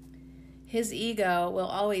 His ego will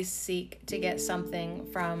always seek to get something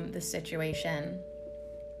from the situation.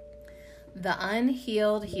 The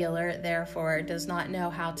unhealed healer, therefore, does not know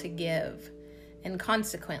how to give, and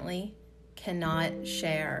consequently cannot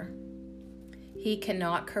share. He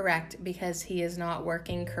cannot correct because he is not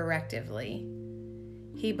working correctively.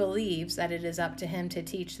 He believes that it is up to him to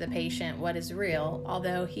teach the patient what is real,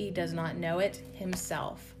 although he does not know it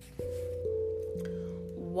himself.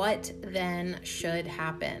 What then should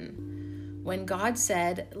happen? When God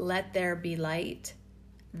said, "Let there be light,"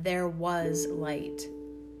 there was light.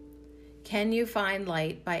 Can you find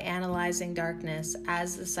light by analyzing darkness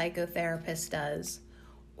as the psychotherapist does,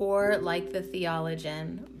 or like the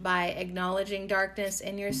theologian, by acknowledging darkness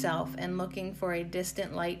in yourself and looking for a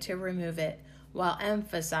distant light to remove it while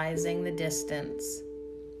emphasizing the distance?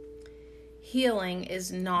 Healing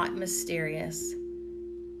is not mysterious.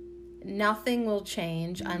 Nothing will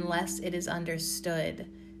change unless it is understood,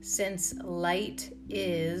 since light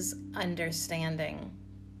is understanding.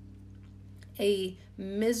 A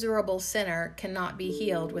miserable sinner cannot be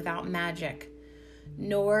healed without magic,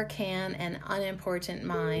 nor can an unimportant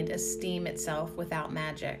mind esteem itself without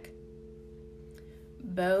magic.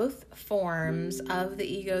 Both forms of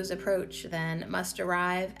the ego's approach, then, must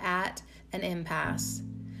arrive at an impasse,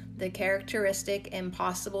 the characteristic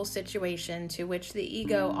impossible situation to which the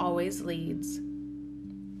ego always leads.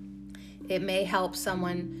 It may help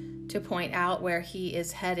someone to point out where he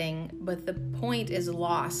is heading, but the point is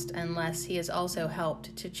lost unless he is also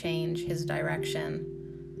helped to change his direction.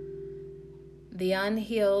 The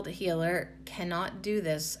unhealed healer cannot do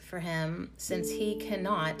this for him, since he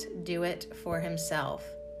cannot do it for himself.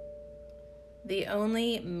 The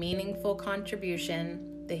only meaningful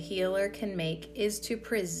contribution the healer can make is to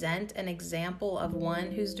present an example of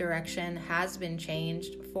one whose direction has been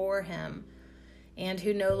changed for him, and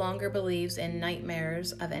who no longer believes in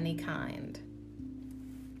nightmares of any kind.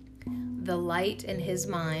 The light in his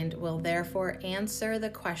mind will therefore answer the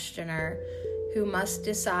questioner, who must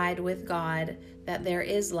decide with God that there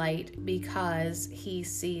is light because he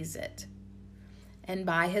sees it. And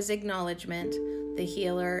by his acknowledgement, the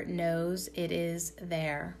healer knows it is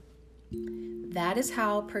there. That is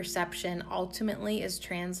how perception ultimately is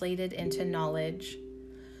translated into knowledge.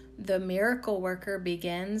 The miracle worker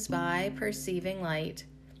begins by perceiving light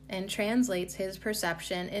and translates his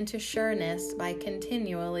perception into sureness by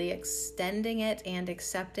continually extending it and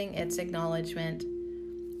accepting its acknowledgement.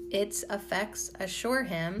 Its effects assure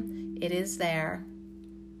him it is there.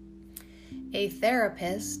 A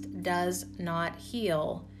therapist does not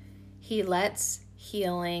heal. He lets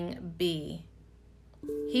healing be.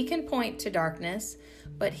 He can point to darkness,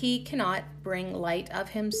 but he cannot bring light of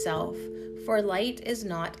himself, for light is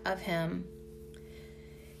not of him.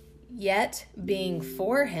 Yet, being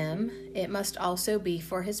for him, it must also be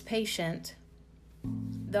for his patient.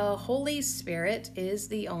 The Holy Spirit is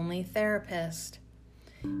the only therapist.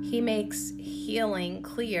 He makes healing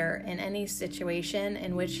clear in any situation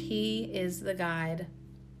in which he is the guide.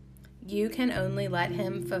 You can only let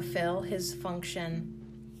him fulfill his function.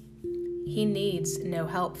 He needs no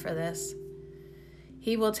help for this.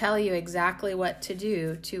 He will tell you exactly what to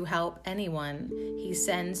do to help anyone he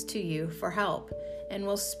sends to you for help, and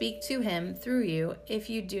will speak to him through you if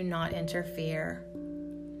you do not interfere.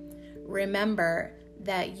 Remember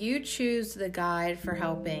that you choose the guide for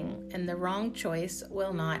helping, and the wrong choice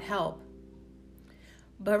will not help.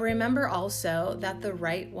 But remember also that the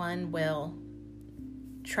right one will.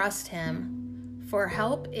 Trust him, for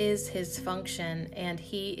help is his function, and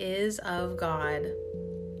he is of God.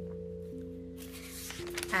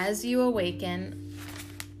 As you awaken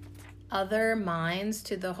other minds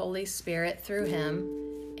to the Holy Spirit through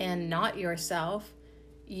him, and not yourself,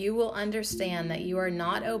 you will understand that you are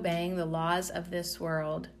not obeying the laws of this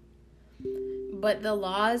world, but the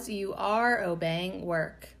laws you are obeying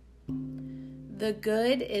work. The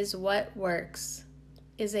good is what works,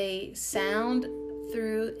 is a sound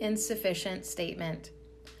through insufficient statement.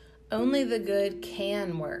 Only the good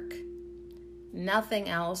can work. Nothing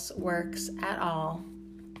else works at all.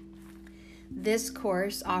 This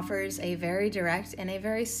course offers a very direct and a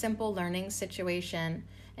very simple learning situation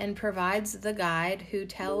and provides the guide who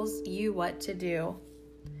tells you what to do.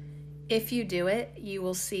 If you do it, you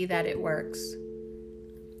will see that it works.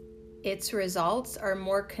 Its results are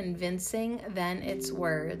more convincing than its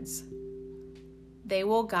words. They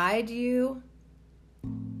will guide you.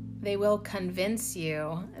 They will convince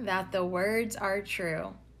you that the words are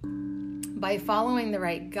true. By following the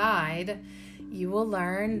right guide, you will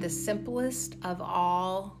learn the simplest of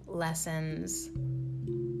all lessons.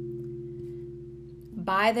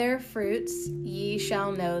 By their fruits ye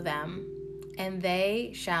shall know them, and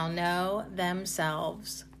they shall know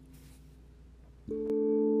themselves.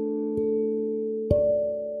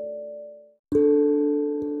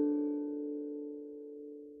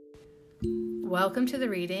 Welcome to the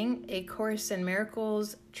reading, A Course in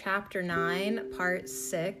Miracles, Chapter 9, Part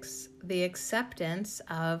 6, The Acceptance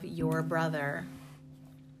of Your Brother.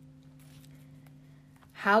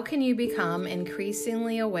 How can you become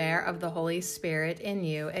increasingly aware of the Holy Spirit in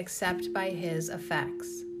you except by his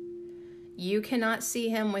effects? You cannot see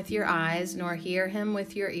him with your eyes nor hear him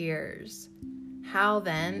with your ears. How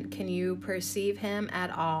then can you perceive him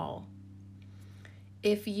at all?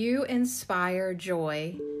 If you inspire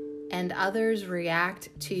joy, and others react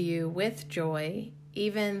to you with joy,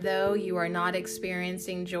 even though you are not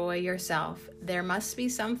experiencing joy yourself, there must be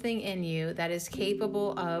something in you that is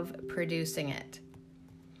capable of producing it.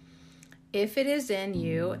 If it is in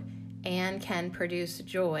you and can produce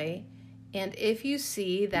joy, and if you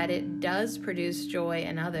see that it does produce joy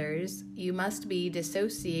in others, you must be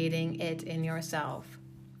dissociating it in yourself.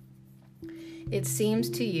 It seems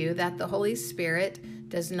to you that the Holy Spirit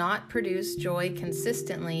does not produce joy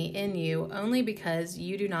consistently in you only because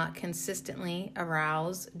you do not consistently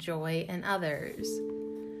arouse joy in others.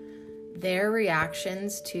 Their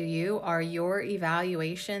reactions to you are your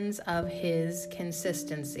evaluations of his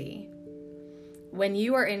consistency. When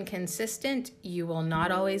you are inconsistent, you will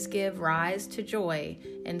not always give rise to joy,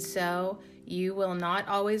 and so you will not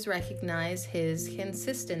always recognize his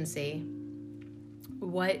consistency.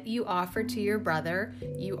 What you offer to your brother,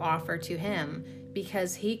 you offer to him,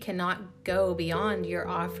 because he cannot go beyond your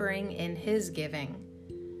offering in his giving.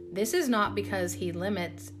 This is not because he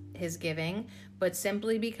limits his giving, but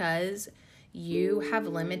simply because you have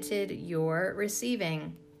limited your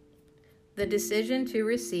receiving. The decision to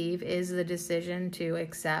receive is the decision to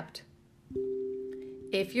accept.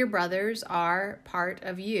 If your brothers are part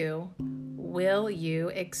of you, will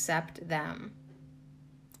you accept them?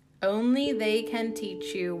 Only they can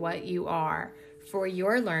teach you what you are, for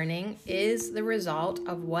your learning is the result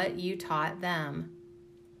of what you taught them.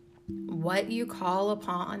 What you call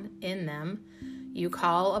upon in them, you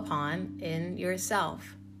call upon in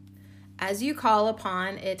yourself. As you call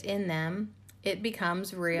upon it in them, it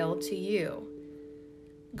becomes real to you.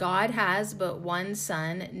 God has but one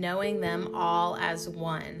Son, knowing them all as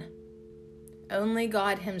one. Only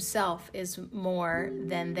God himself is more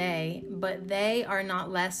than they, but they are not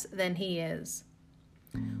less than he is.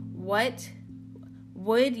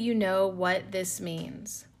 Would you know what this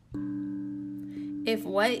means? If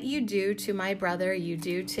what you do to my brother you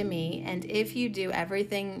do to me, and if you do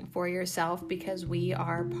everything for yourself because we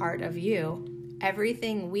are part of you,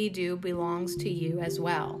 everything we do belongs to you as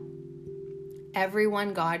well.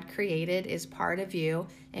 Everyone God created is part of you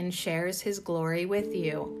and shares his glory with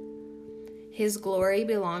you. His glory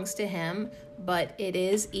belongs to him, but it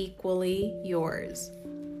is equally yours.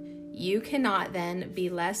 You cannot then be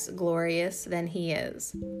less glorious than he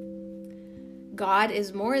is. God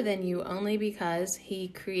is more than you only because he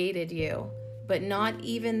created you, but not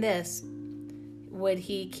even this would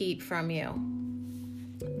he keep from you.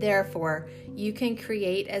 Therefore, you can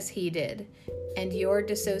create as he did, and your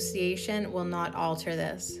dissociation will not alter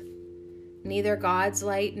this. Neither God's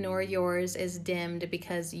light nor yours is dimmed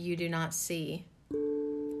because you do not see.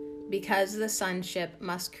 Because the sonship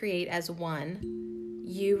must create as one,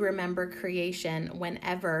 you remember creation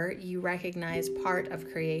whenever you recognize part of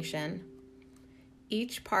creation.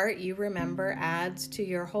 Each part you remember adds to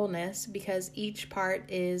your wholeness because each part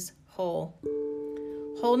is whole.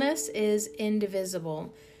 Wholeness is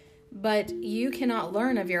indivisible, but you cannot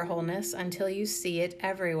learn of your wholeness until you see it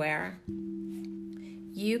everywhere.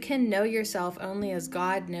 You can know yourself only as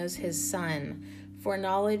God knows his Son, for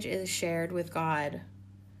knowledge is shared with God.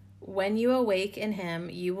 When you awake in him,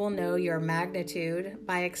 you will know your magnitude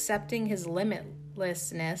by accepting his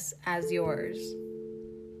limitlessness as yours.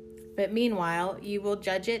 But meanwhile, you will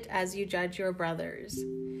judge it as you judge your brother's,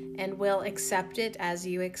 and will accept it as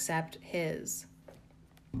you accept his.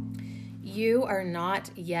 You are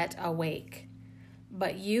not yet awake,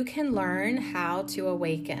 but you can learn how to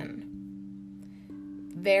awaken.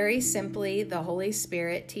 Very simply, the Holy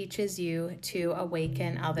Spirit teaches you to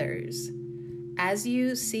awaken others. As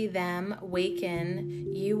you see them waken,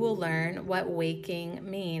 you will learn what waking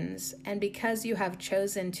means, and because you have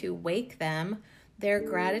chosen to wake them, their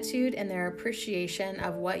gratitude and their appreciation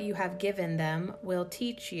of what you have given them will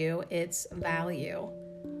teach you its value.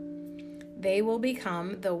 They will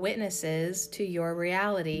become the witnesses to your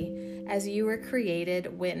reality, as you were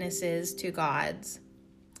created witnesses to God's.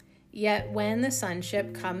 Yet when the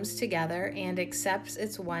sonship comes together and accepts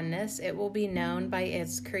its oneness, it will be known by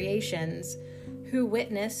its creations, who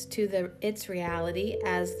witness to its reality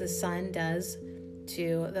as the Son does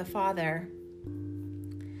to the Father.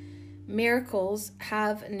 Miracles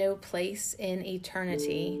have no place in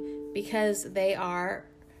eternity because they are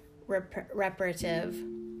reparative.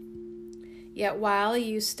 Yet while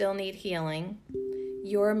you still need healing,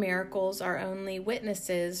 your miracles are only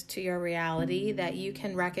witnesses to your reality that you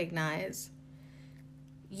can recognize.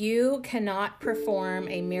 You cannot perform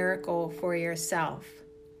a miracle for yourself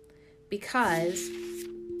because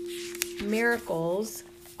miracles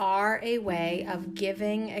are a way of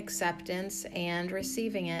giving acceptance and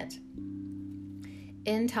receiving it.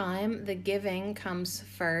 In time, the giving comes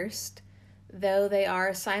first, though they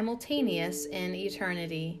are simultaneous in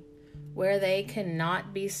eternity, where they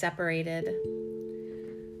cannot be separated.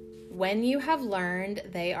 When you have learned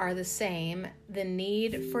they are the same, the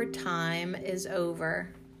need for time is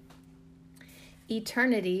over.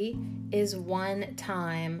 Eternity is one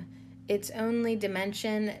time, its only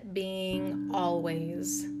dimension being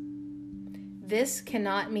always. This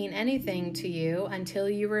cannot mean anything to you until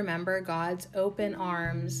you remember God's open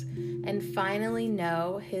arms and finally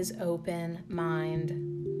know his open mind.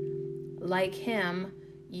 Like him,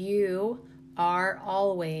 you are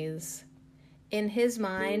always in his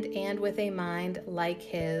mind and with a mind like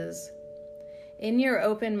his. In your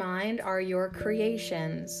open mind are your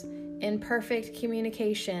creations, in perfect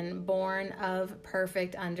communication, born of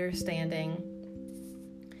perfect understanding.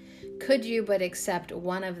 Could you but accept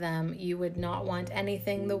one of them, you would not want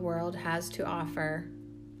anything the world has to offer.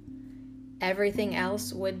 Everything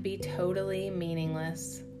else would be totally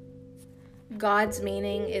meaningless. God's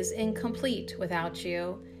meaning is incomplete without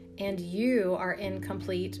you, and you are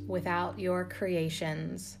incomplete without your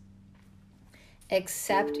creations.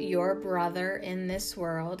 Accept your brother in this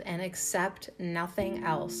world and accept nothing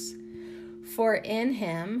else, for in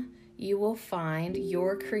him you will find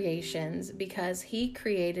your creations because he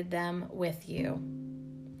created them with you.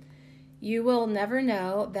 You will never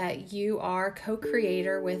know that you are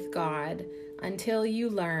co-creator with God until you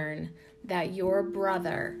learn that your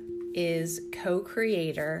brother is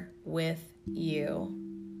co-creator with you.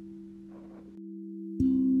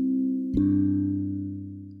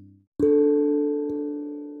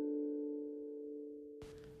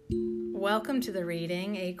 welcome to the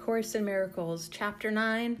reading, A Course in Miracles, Chapter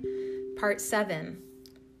 9, Part 7,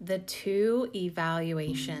 The Two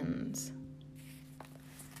Evaluations.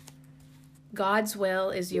 God's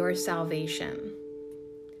will is your salvation.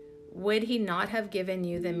 Would He not have given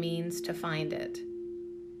you the means to find it?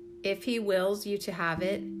 If He wills you to have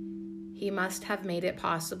it, He must have made it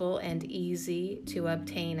possible and easy to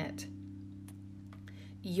obtain it.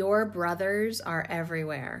 Your brothers are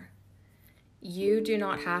everywhere. You do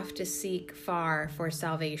not have to seek far for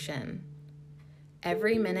salvation.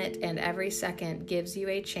 Every minute and every second gives you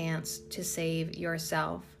a chance to save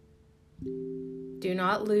yourself. Do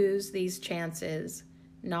not lose these chances,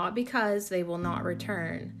 not because they will not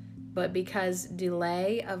return, but because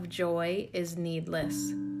delay of joy is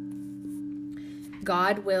needless.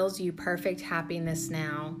 God wills you perfect happiness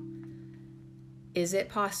now. Is it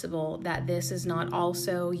possible that this is not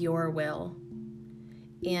also your will?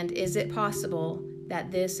 And is it possible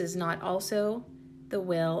that this is not also the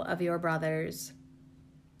will of your brothers?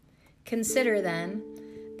 Consider then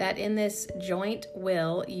that in this joint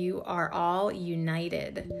will you are all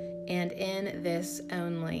united, and in this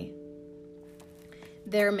only.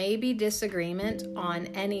 There may be disagreement on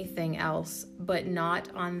anything else, but not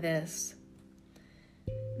on this.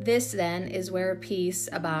 This then is where peace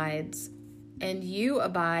abides, and you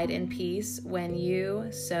abide in peace when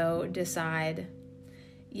you so decide.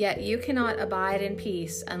 Yet you cannot abide in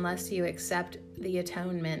peace unless you accept the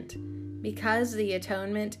atonement, because the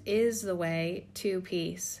atonement is the way to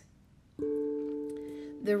peace.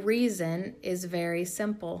 The reason is very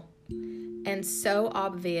simple and so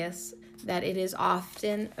obvious that it is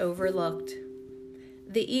often overlooked.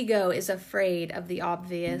 The ego is afraid of the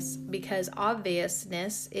obvious because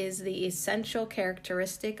obviousness is the essential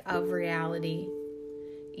characteristic of reality.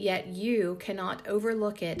 Yet you cannot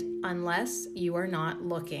overlook it unless you are not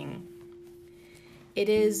looking. It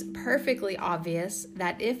is perfectly obvious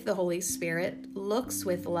that if the Holy Spirit looks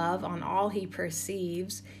with love on all He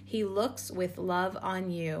perceives, He looks with love on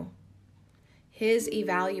you. His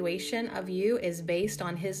evaluation of you is based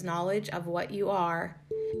on His knowledge of what you are,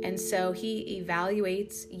 and so He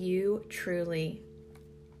evaluates you truly.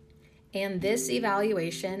 And this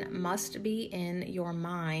evaluation must be in your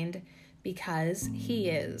mind, because He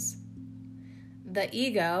is. The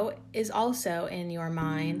ego is also in your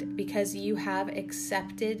mind because you have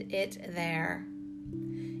accepted it there.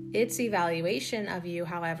 Its evaluation of you,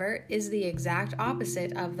 however, is the exact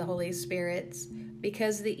opposite of the Holy Spirit's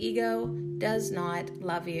because the ego does not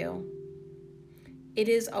love you. It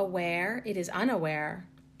is unaware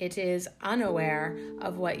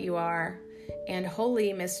of what you are, and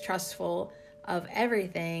wholly mistrustful of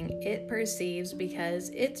everything it perceives because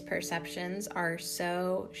its perceptions are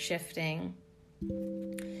so shifting.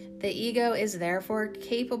 The ego is therefore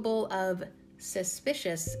capable of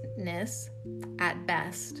suspiciousness at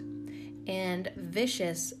best and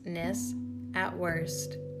viciousness at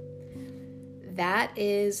worst. That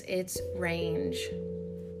is its range.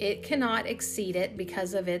 It cannot exceed it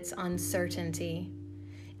because of its uncertainty,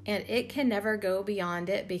 and it can never go beyond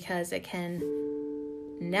it because it can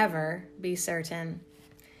never be certain.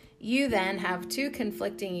 You then have two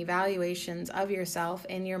conflicting evaluations of yourself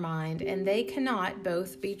in your mind, and they cannot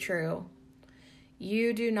both be true.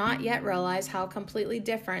 You do not yet realize how completely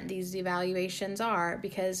different these evaluations are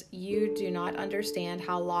because you do not understand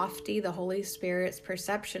how lofty the Holy Spirit's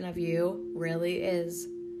perception of you really is.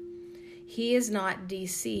 He is not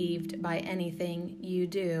deceived by anything you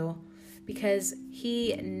do because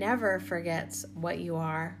He never forgets what you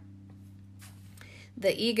are.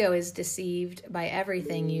 The ego is deceived by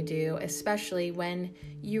everything you do, especially when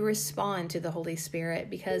you respond to the Holy Spirit,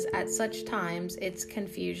 because at such times its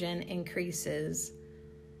confusion increases.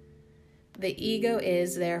 The ego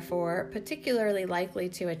is, therefore, particularly likely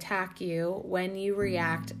to attack you when you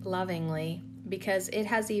react lovingly, because it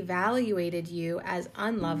has evaluated you as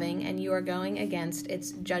unloving and you are going against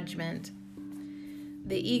its judgment.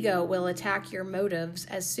 The ego will attack your motives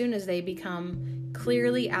as soon as they become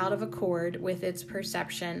clearly out of accord with its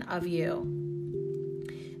perception of you.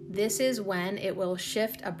 This is when it will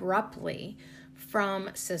shift abruptly from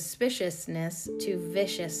suspiciousness to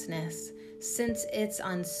viciousness, since its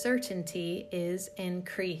uncertainty is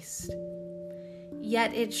increased.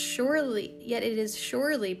 Yet it is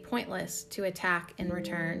surely pointless to attack in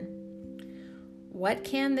return. What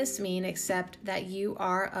can this mean except that you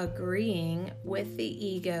are agreeing with the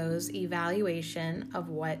ego's evaluation of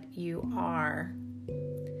what you are?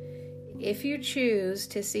 If you choose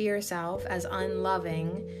to see yourself as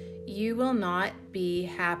unloving, you will not be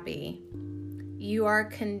happy. You are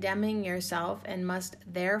condemning yourself and must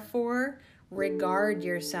therefore regard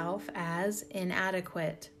yourself as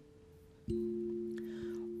inadequate.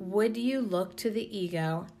 Would you look to the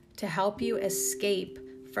ego to help you escape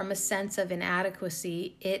from a sense of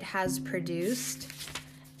inadequacy it has produced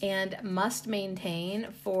and must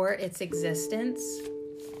maintain for its existence?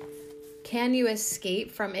 Can you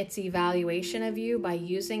escape from its evaluation of you by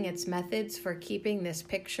using its methods for keeping this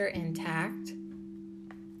picture intact?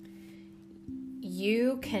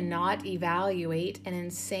 You cannot evaluate an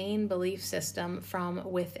insane belief system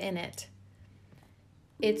from within it.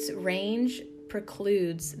 Its range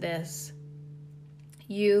precludes this.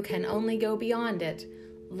 You can only go beyond it,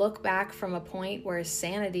 look back from a point where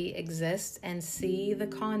sanity exists and see the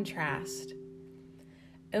contrast.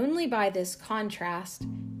 Only by this contrast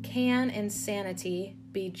can insanity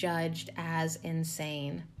be judged as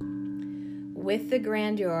insane. With the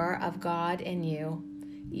grandeur of God in you,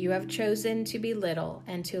 you have chosen to be little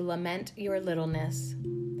and to lament your littleness.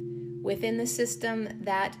 Within the system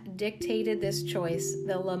that dictated this choice,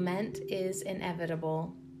 the lament is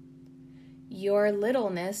inevitable. Your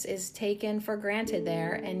littleness is taken for granted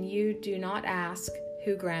there, and you do not ask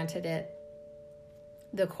who granted it.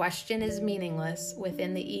 The question is meaningless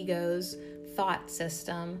within the ego's thought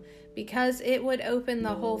system because it would open the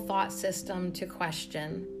whole thought system to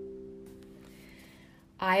question.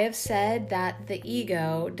 I have said that the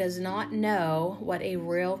ego does not know what a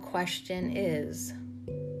real question is.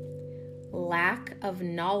 Lack of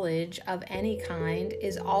knowledge of any kind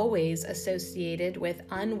is always associated with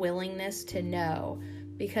unwillingness to know,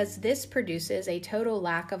 because this produces a total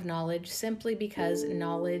lack of knowledge simply because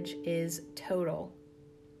knowledge is total.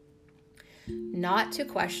 Not to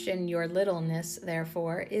question your littleness,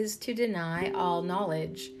 therefore, is to deny all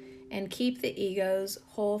knowledge and keep the ego's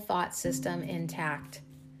whole thought system intact.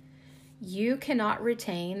 You cannot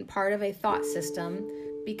retain part of a thought system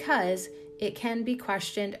because it can be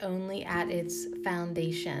questioned only at its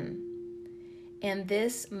foundation. And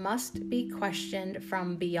this must be questioned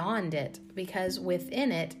from beyond it, because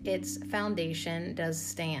within it, its foundation does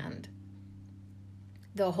stand.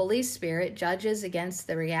 The Holy Spirit judges against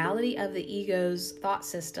the reality of the ego's thought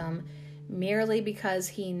system merely because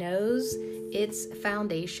he knows its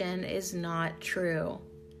foundation is not true.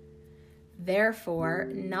 Therefore,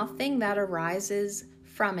 nothing that arises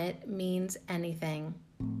from it means anything.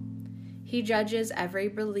 He judges every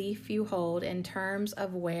belief you hold in terms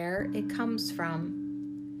of where it comes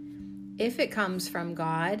from. If it comes from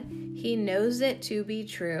God, he knows it to be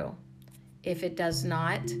true. If it does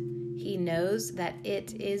not, he knows that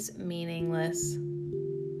it is meaningless.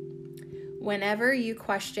 Whenever you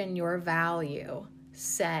question your value,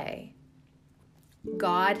 say,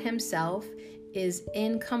 God himself is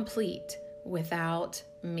incomplete without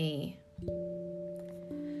me.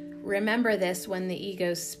 Remember this when the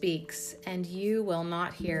ego speaks, and you will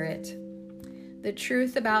not hear it. The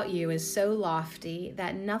truth about you is so lofty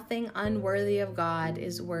that nothing unworthy of God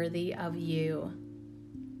is worthy of you.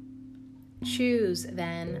 Choose,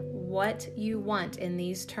 then, what you want in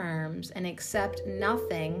these terms, and accept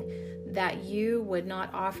nothing that you would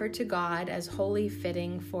not offer to God as wholly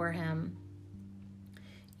fitting for him.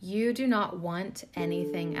 You do not want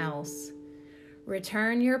anything else.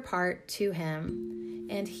 Return your part to him,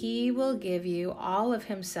 and he will give you all of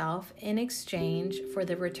himself in exchange for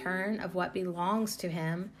the return of what belongs to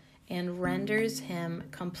him and renders him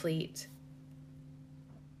complete.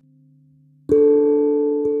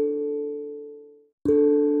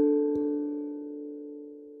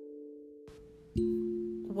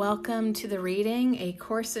 Welcome to the reading, A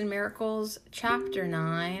Course in Miracles, Chapter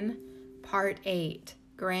 9, Part 8,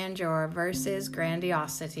 Grandeur versus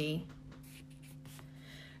Grandiosity.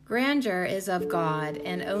 Grandeur is of God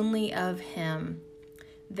and only of him.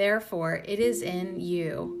 Therefore, it is in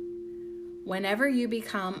you. Whenever you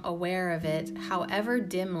become aware of it, however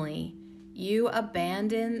dimly, you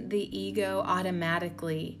abandon the ego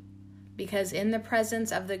automatically, because in the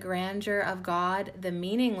presence of the grandeur of God, the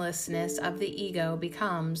meaninglessness of the ego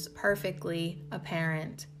becomes perfectly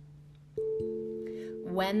apparent.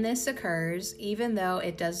 When this occurs, even though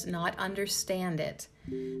it does not understand it,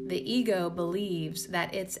 the ego believes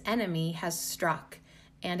that its enemy has struck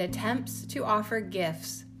and attempts to offer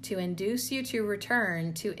gifts to induce you to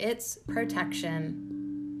return to its protection.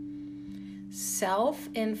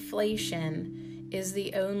 Self-inflation is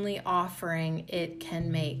the only offering it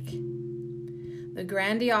can make. The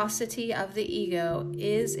grandiosity of the ego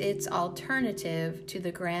is its alternative to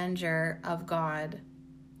the grandeur of God.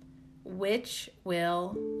 Which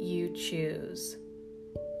will you choose?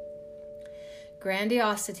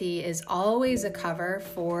 Grandiosity is always a cover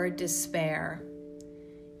for despair.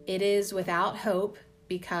 It is without hope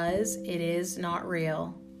because it is not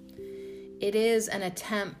real. It is an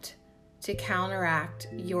attempt to counteract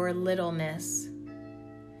your littleness.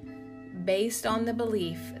 based on the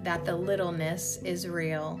belief that the littleness is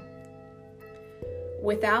real.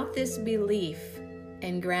 Without this belief,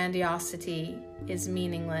 and grandiosity is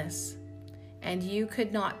meaningless, and you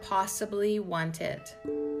could not possibly want it.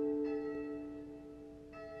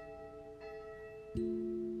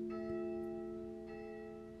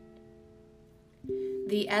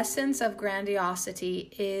 The essence of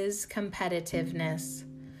grandiosity is competitiveness,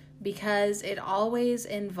 because it always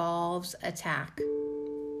involves attack.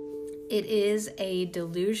 It is a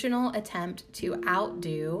delusional attempt to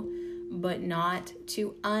outdo, but not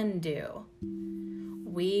to undo.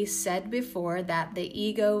 We said before that the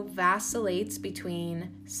ego vacillates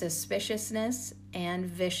between suspiciousness and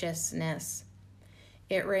viciousness.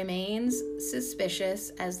 It remains suspicious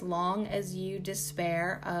as long as you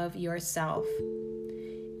despair of yourself.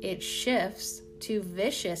 It shifts to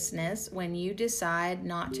viciousness when you decide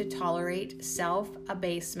not to tolerate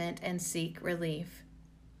self-abasement and seek relief.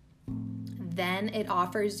 Then it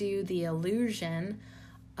offers you the illusion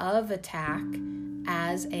of attack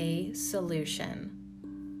as a solution.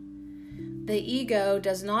 The ego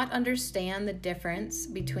does not understand the difference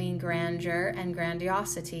between grandeur and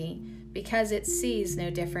grandiosity because it sees no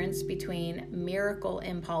difference between miracle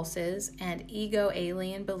impulses and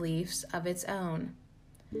ego-alien beliefs of its own.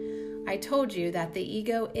 I told you that the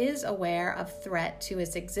ego is aware of threat to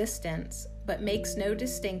its existence, but makes no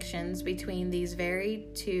distinctions between these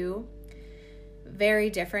two very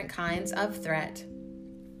different kinds of threat.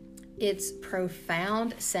 Its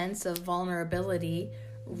profound sense of vulnerability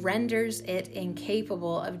renders it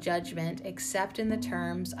incapable of judgment except in the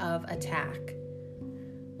terms of attack.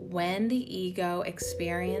 When the ego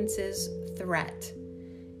experiences threat,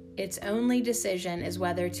 its only decision is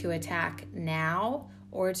whether to attack now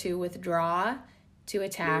or to withdraw to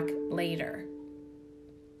attack later.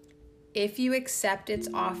 If you accept its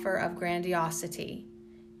offer of grandiosity,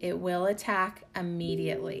 it will attack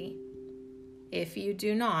immediately. If you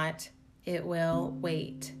do not, it will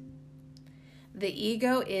wait. The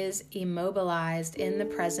ego is immobilized in the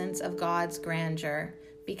presence of God's grandeur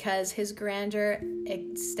because his grandeur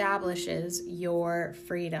establishes your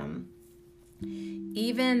freedom.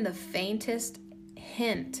 Even the faintest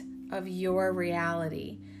hint of your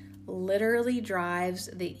reality literally drives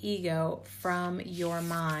the ego from your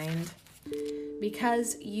mind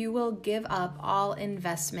because you will give up all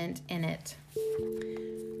investment in it.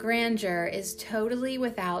 Grandeur is totally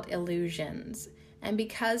without illusions, and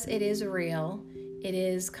because it is real, it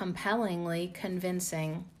is compellingly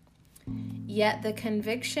convincing. Yet the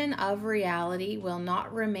conviction of reality will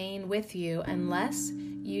not remain with you unless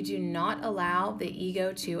you do not allow the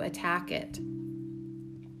ego to attack it.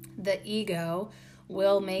 The ego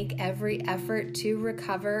will make every effort to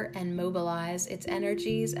recover and mobilize its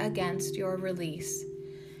energies against your release.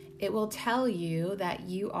 It will tell you that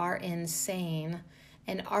you are insane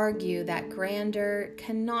and argue that grandeur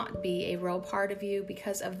cannot be a real part of you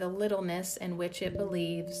because of the littleness in which it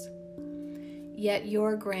believes. Yet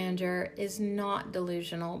your grandeur is not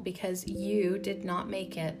delusional because you did not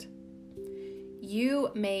make it. You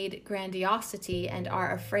made grandiosity and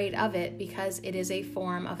are afraid of it because it is a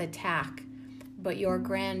form of attack, but your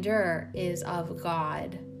grandeur is of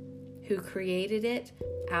God, who created it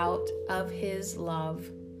out of his love.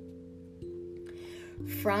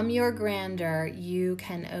 From your grandeur, you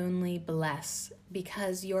can only bless,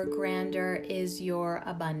 because your grandeur is your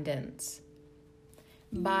abundance.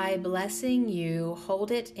 By blessing, you hold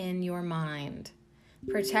it in your mind,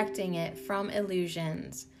 protecting it from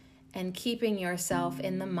illusions, and keeping yourself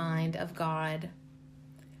in the mind of God.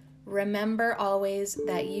 Remember always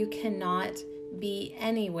that you cannot be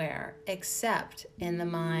anywhere except in the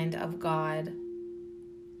mind of God.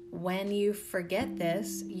 When you forget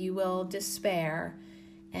this, you will despair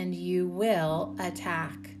and you will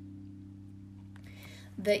attack.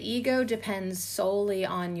 The ego depends solely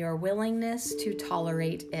on your willingness to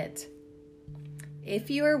tolerate it. If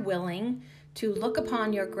you are willing to look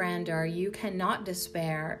upon your grandeur, you cannot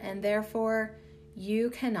despair, and therefore you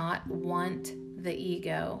cannot want the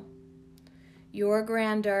ego. Your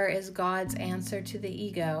grandeur is God's answer to the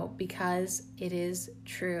ego because it is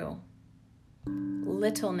true.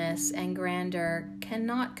 Littleness and grandeur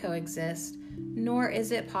cannot coexist, nor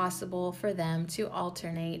is it possible for them to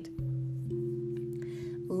alternate.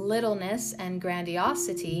 Littleness and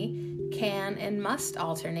grandiosity can and must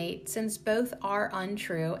alternate, since both are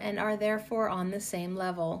untrue and are therefore on the same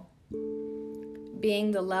level.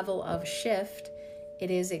 Being the level of shift,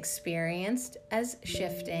 it is experienced as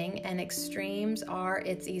shifting, and extremes are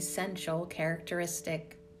its essential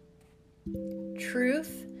characteristic.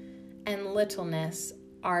 Truth and littleness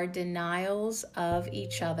are denials of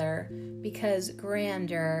each other, because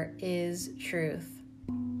grandeur is truth.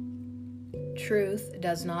 Truth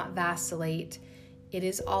does not vacillate. It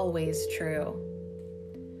is always true.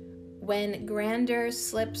 When grandeur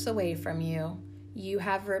slips away from you, you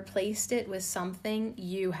have replaced it with something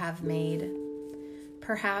you have made.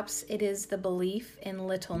 Perhaps it is the belief in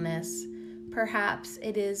littleness. Perhaps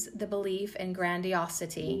it is the belief in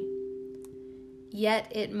grandiosity.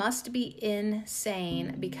 Yet it must be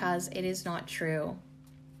insane because it is not true.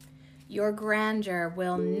 Your grandeur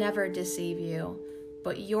will never deceive you,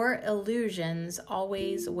 but your illusions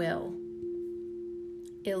always will.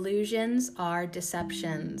 Illusions are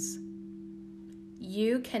deceptions.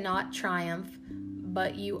 You cannot triumph,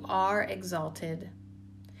 but you are exalted.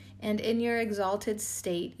 And in your exalted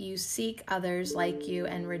state, you seek others like you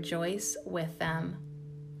and rejoice with them.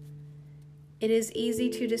 It is easy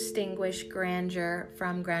to distinguish grandeur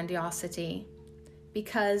from grandiosity,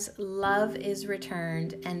 because love is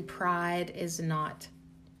returned and pride is not.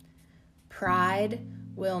 Pride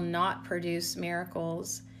will not produce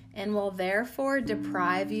miracles and will therefore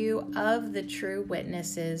deprive you of the true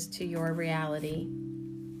witnesses to your reality.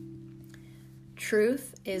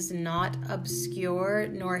 Truth is not obscure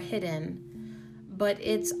nor hidden, but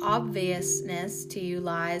its obviousness to you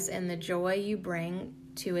lies in the joy you bring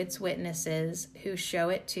to its witnesses who show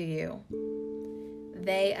it to you.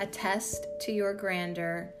 They attest to your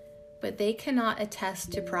grandeur, but they cannot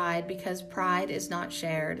attest to pride because pride is not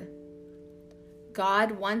shared.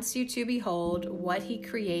 God wants you to behold what He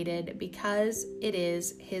created because it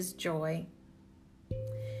is His joy.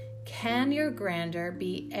 Can your grandeur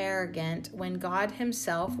be arrogant when God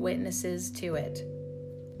Himself witnesses to it?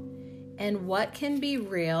 And what can be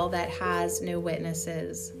real that has no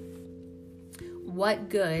witnesses? What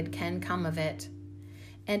good can come of it?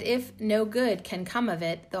 And if no good can come of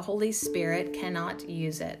it, the Holy Spirit cannot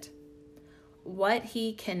use it. What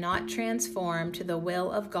He cannot transform to the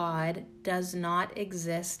will of God does not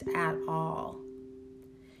exist at all.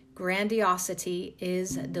 Grandiosity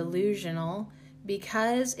is delusional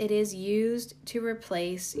because it is used to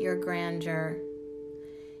replace your grandeur.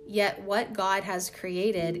 Yet what God has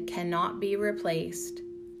created cannot be replaced.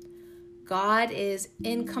 God is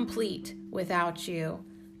incomplete without you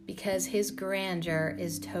because His grandeur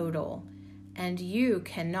is total, and you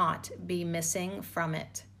cannot be missing from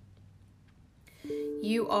it.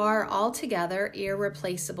 You are altogether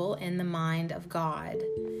irreplaceable in the mind of God.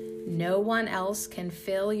 No one else can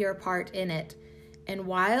fill your part in it, and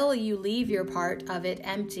while you leave your part of it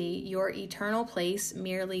empty, your eternal place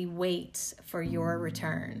merely waits for your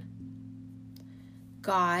return.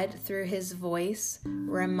 God, through His voice,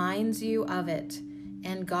 reminds you of it,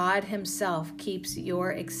 and God Himself keeps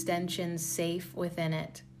your extensions safe within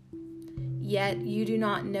it. Yet you do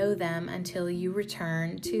not know them until you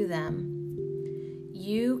return to them.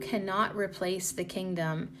 You cannot replace the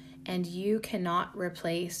kingdom, and you cannot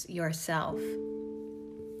replace yourself.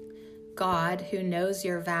 God, who knows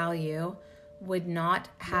your value, would not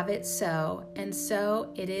have it so, and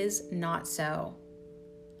so it is not so.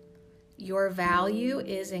 Your value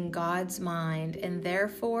is in God's mind, and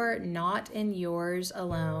therefore not in yours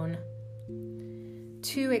alone.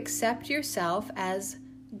 To accept yourself as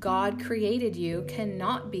God created you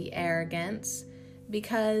cannot be arrogance,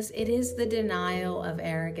 because it is the denial of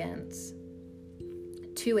arrogance.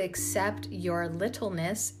 To accept your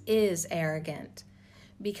littleness is arrogant,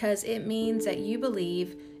 because it means that you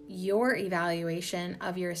believe your evaluation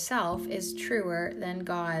of yourself is truer than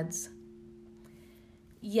God's.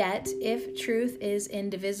 Yet, if truth is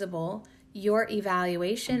indivisible, your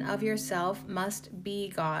evaluation of yourself must be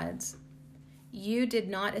God's. You did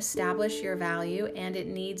not establish your value, and it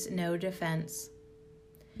needs no defense.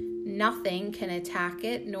 Nothing can attack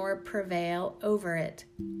it nor prevail over it.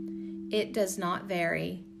 It does not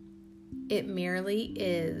vary. It merely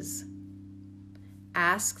is.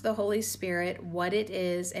 Ask the Holy Spirit what it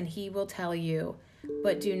is, and He will tell you,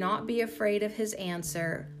 but do not be afraid of His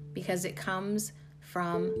answer, because it comes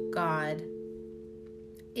from God.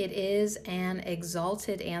 It is an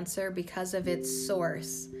exalted answer because of its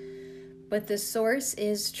source, but the source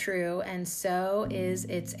is true, and so is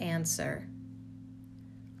its answer.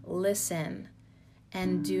 Listen,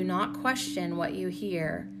 and do not question what you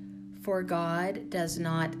hear, for God does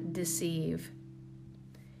not deceive.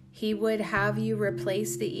 He would have you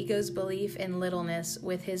replace the ego's belief in littleness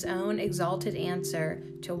with His own exalted answer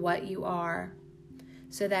to what you are,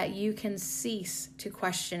 so that you can cease to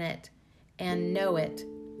question it and know it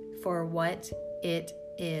for what it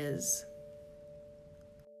is.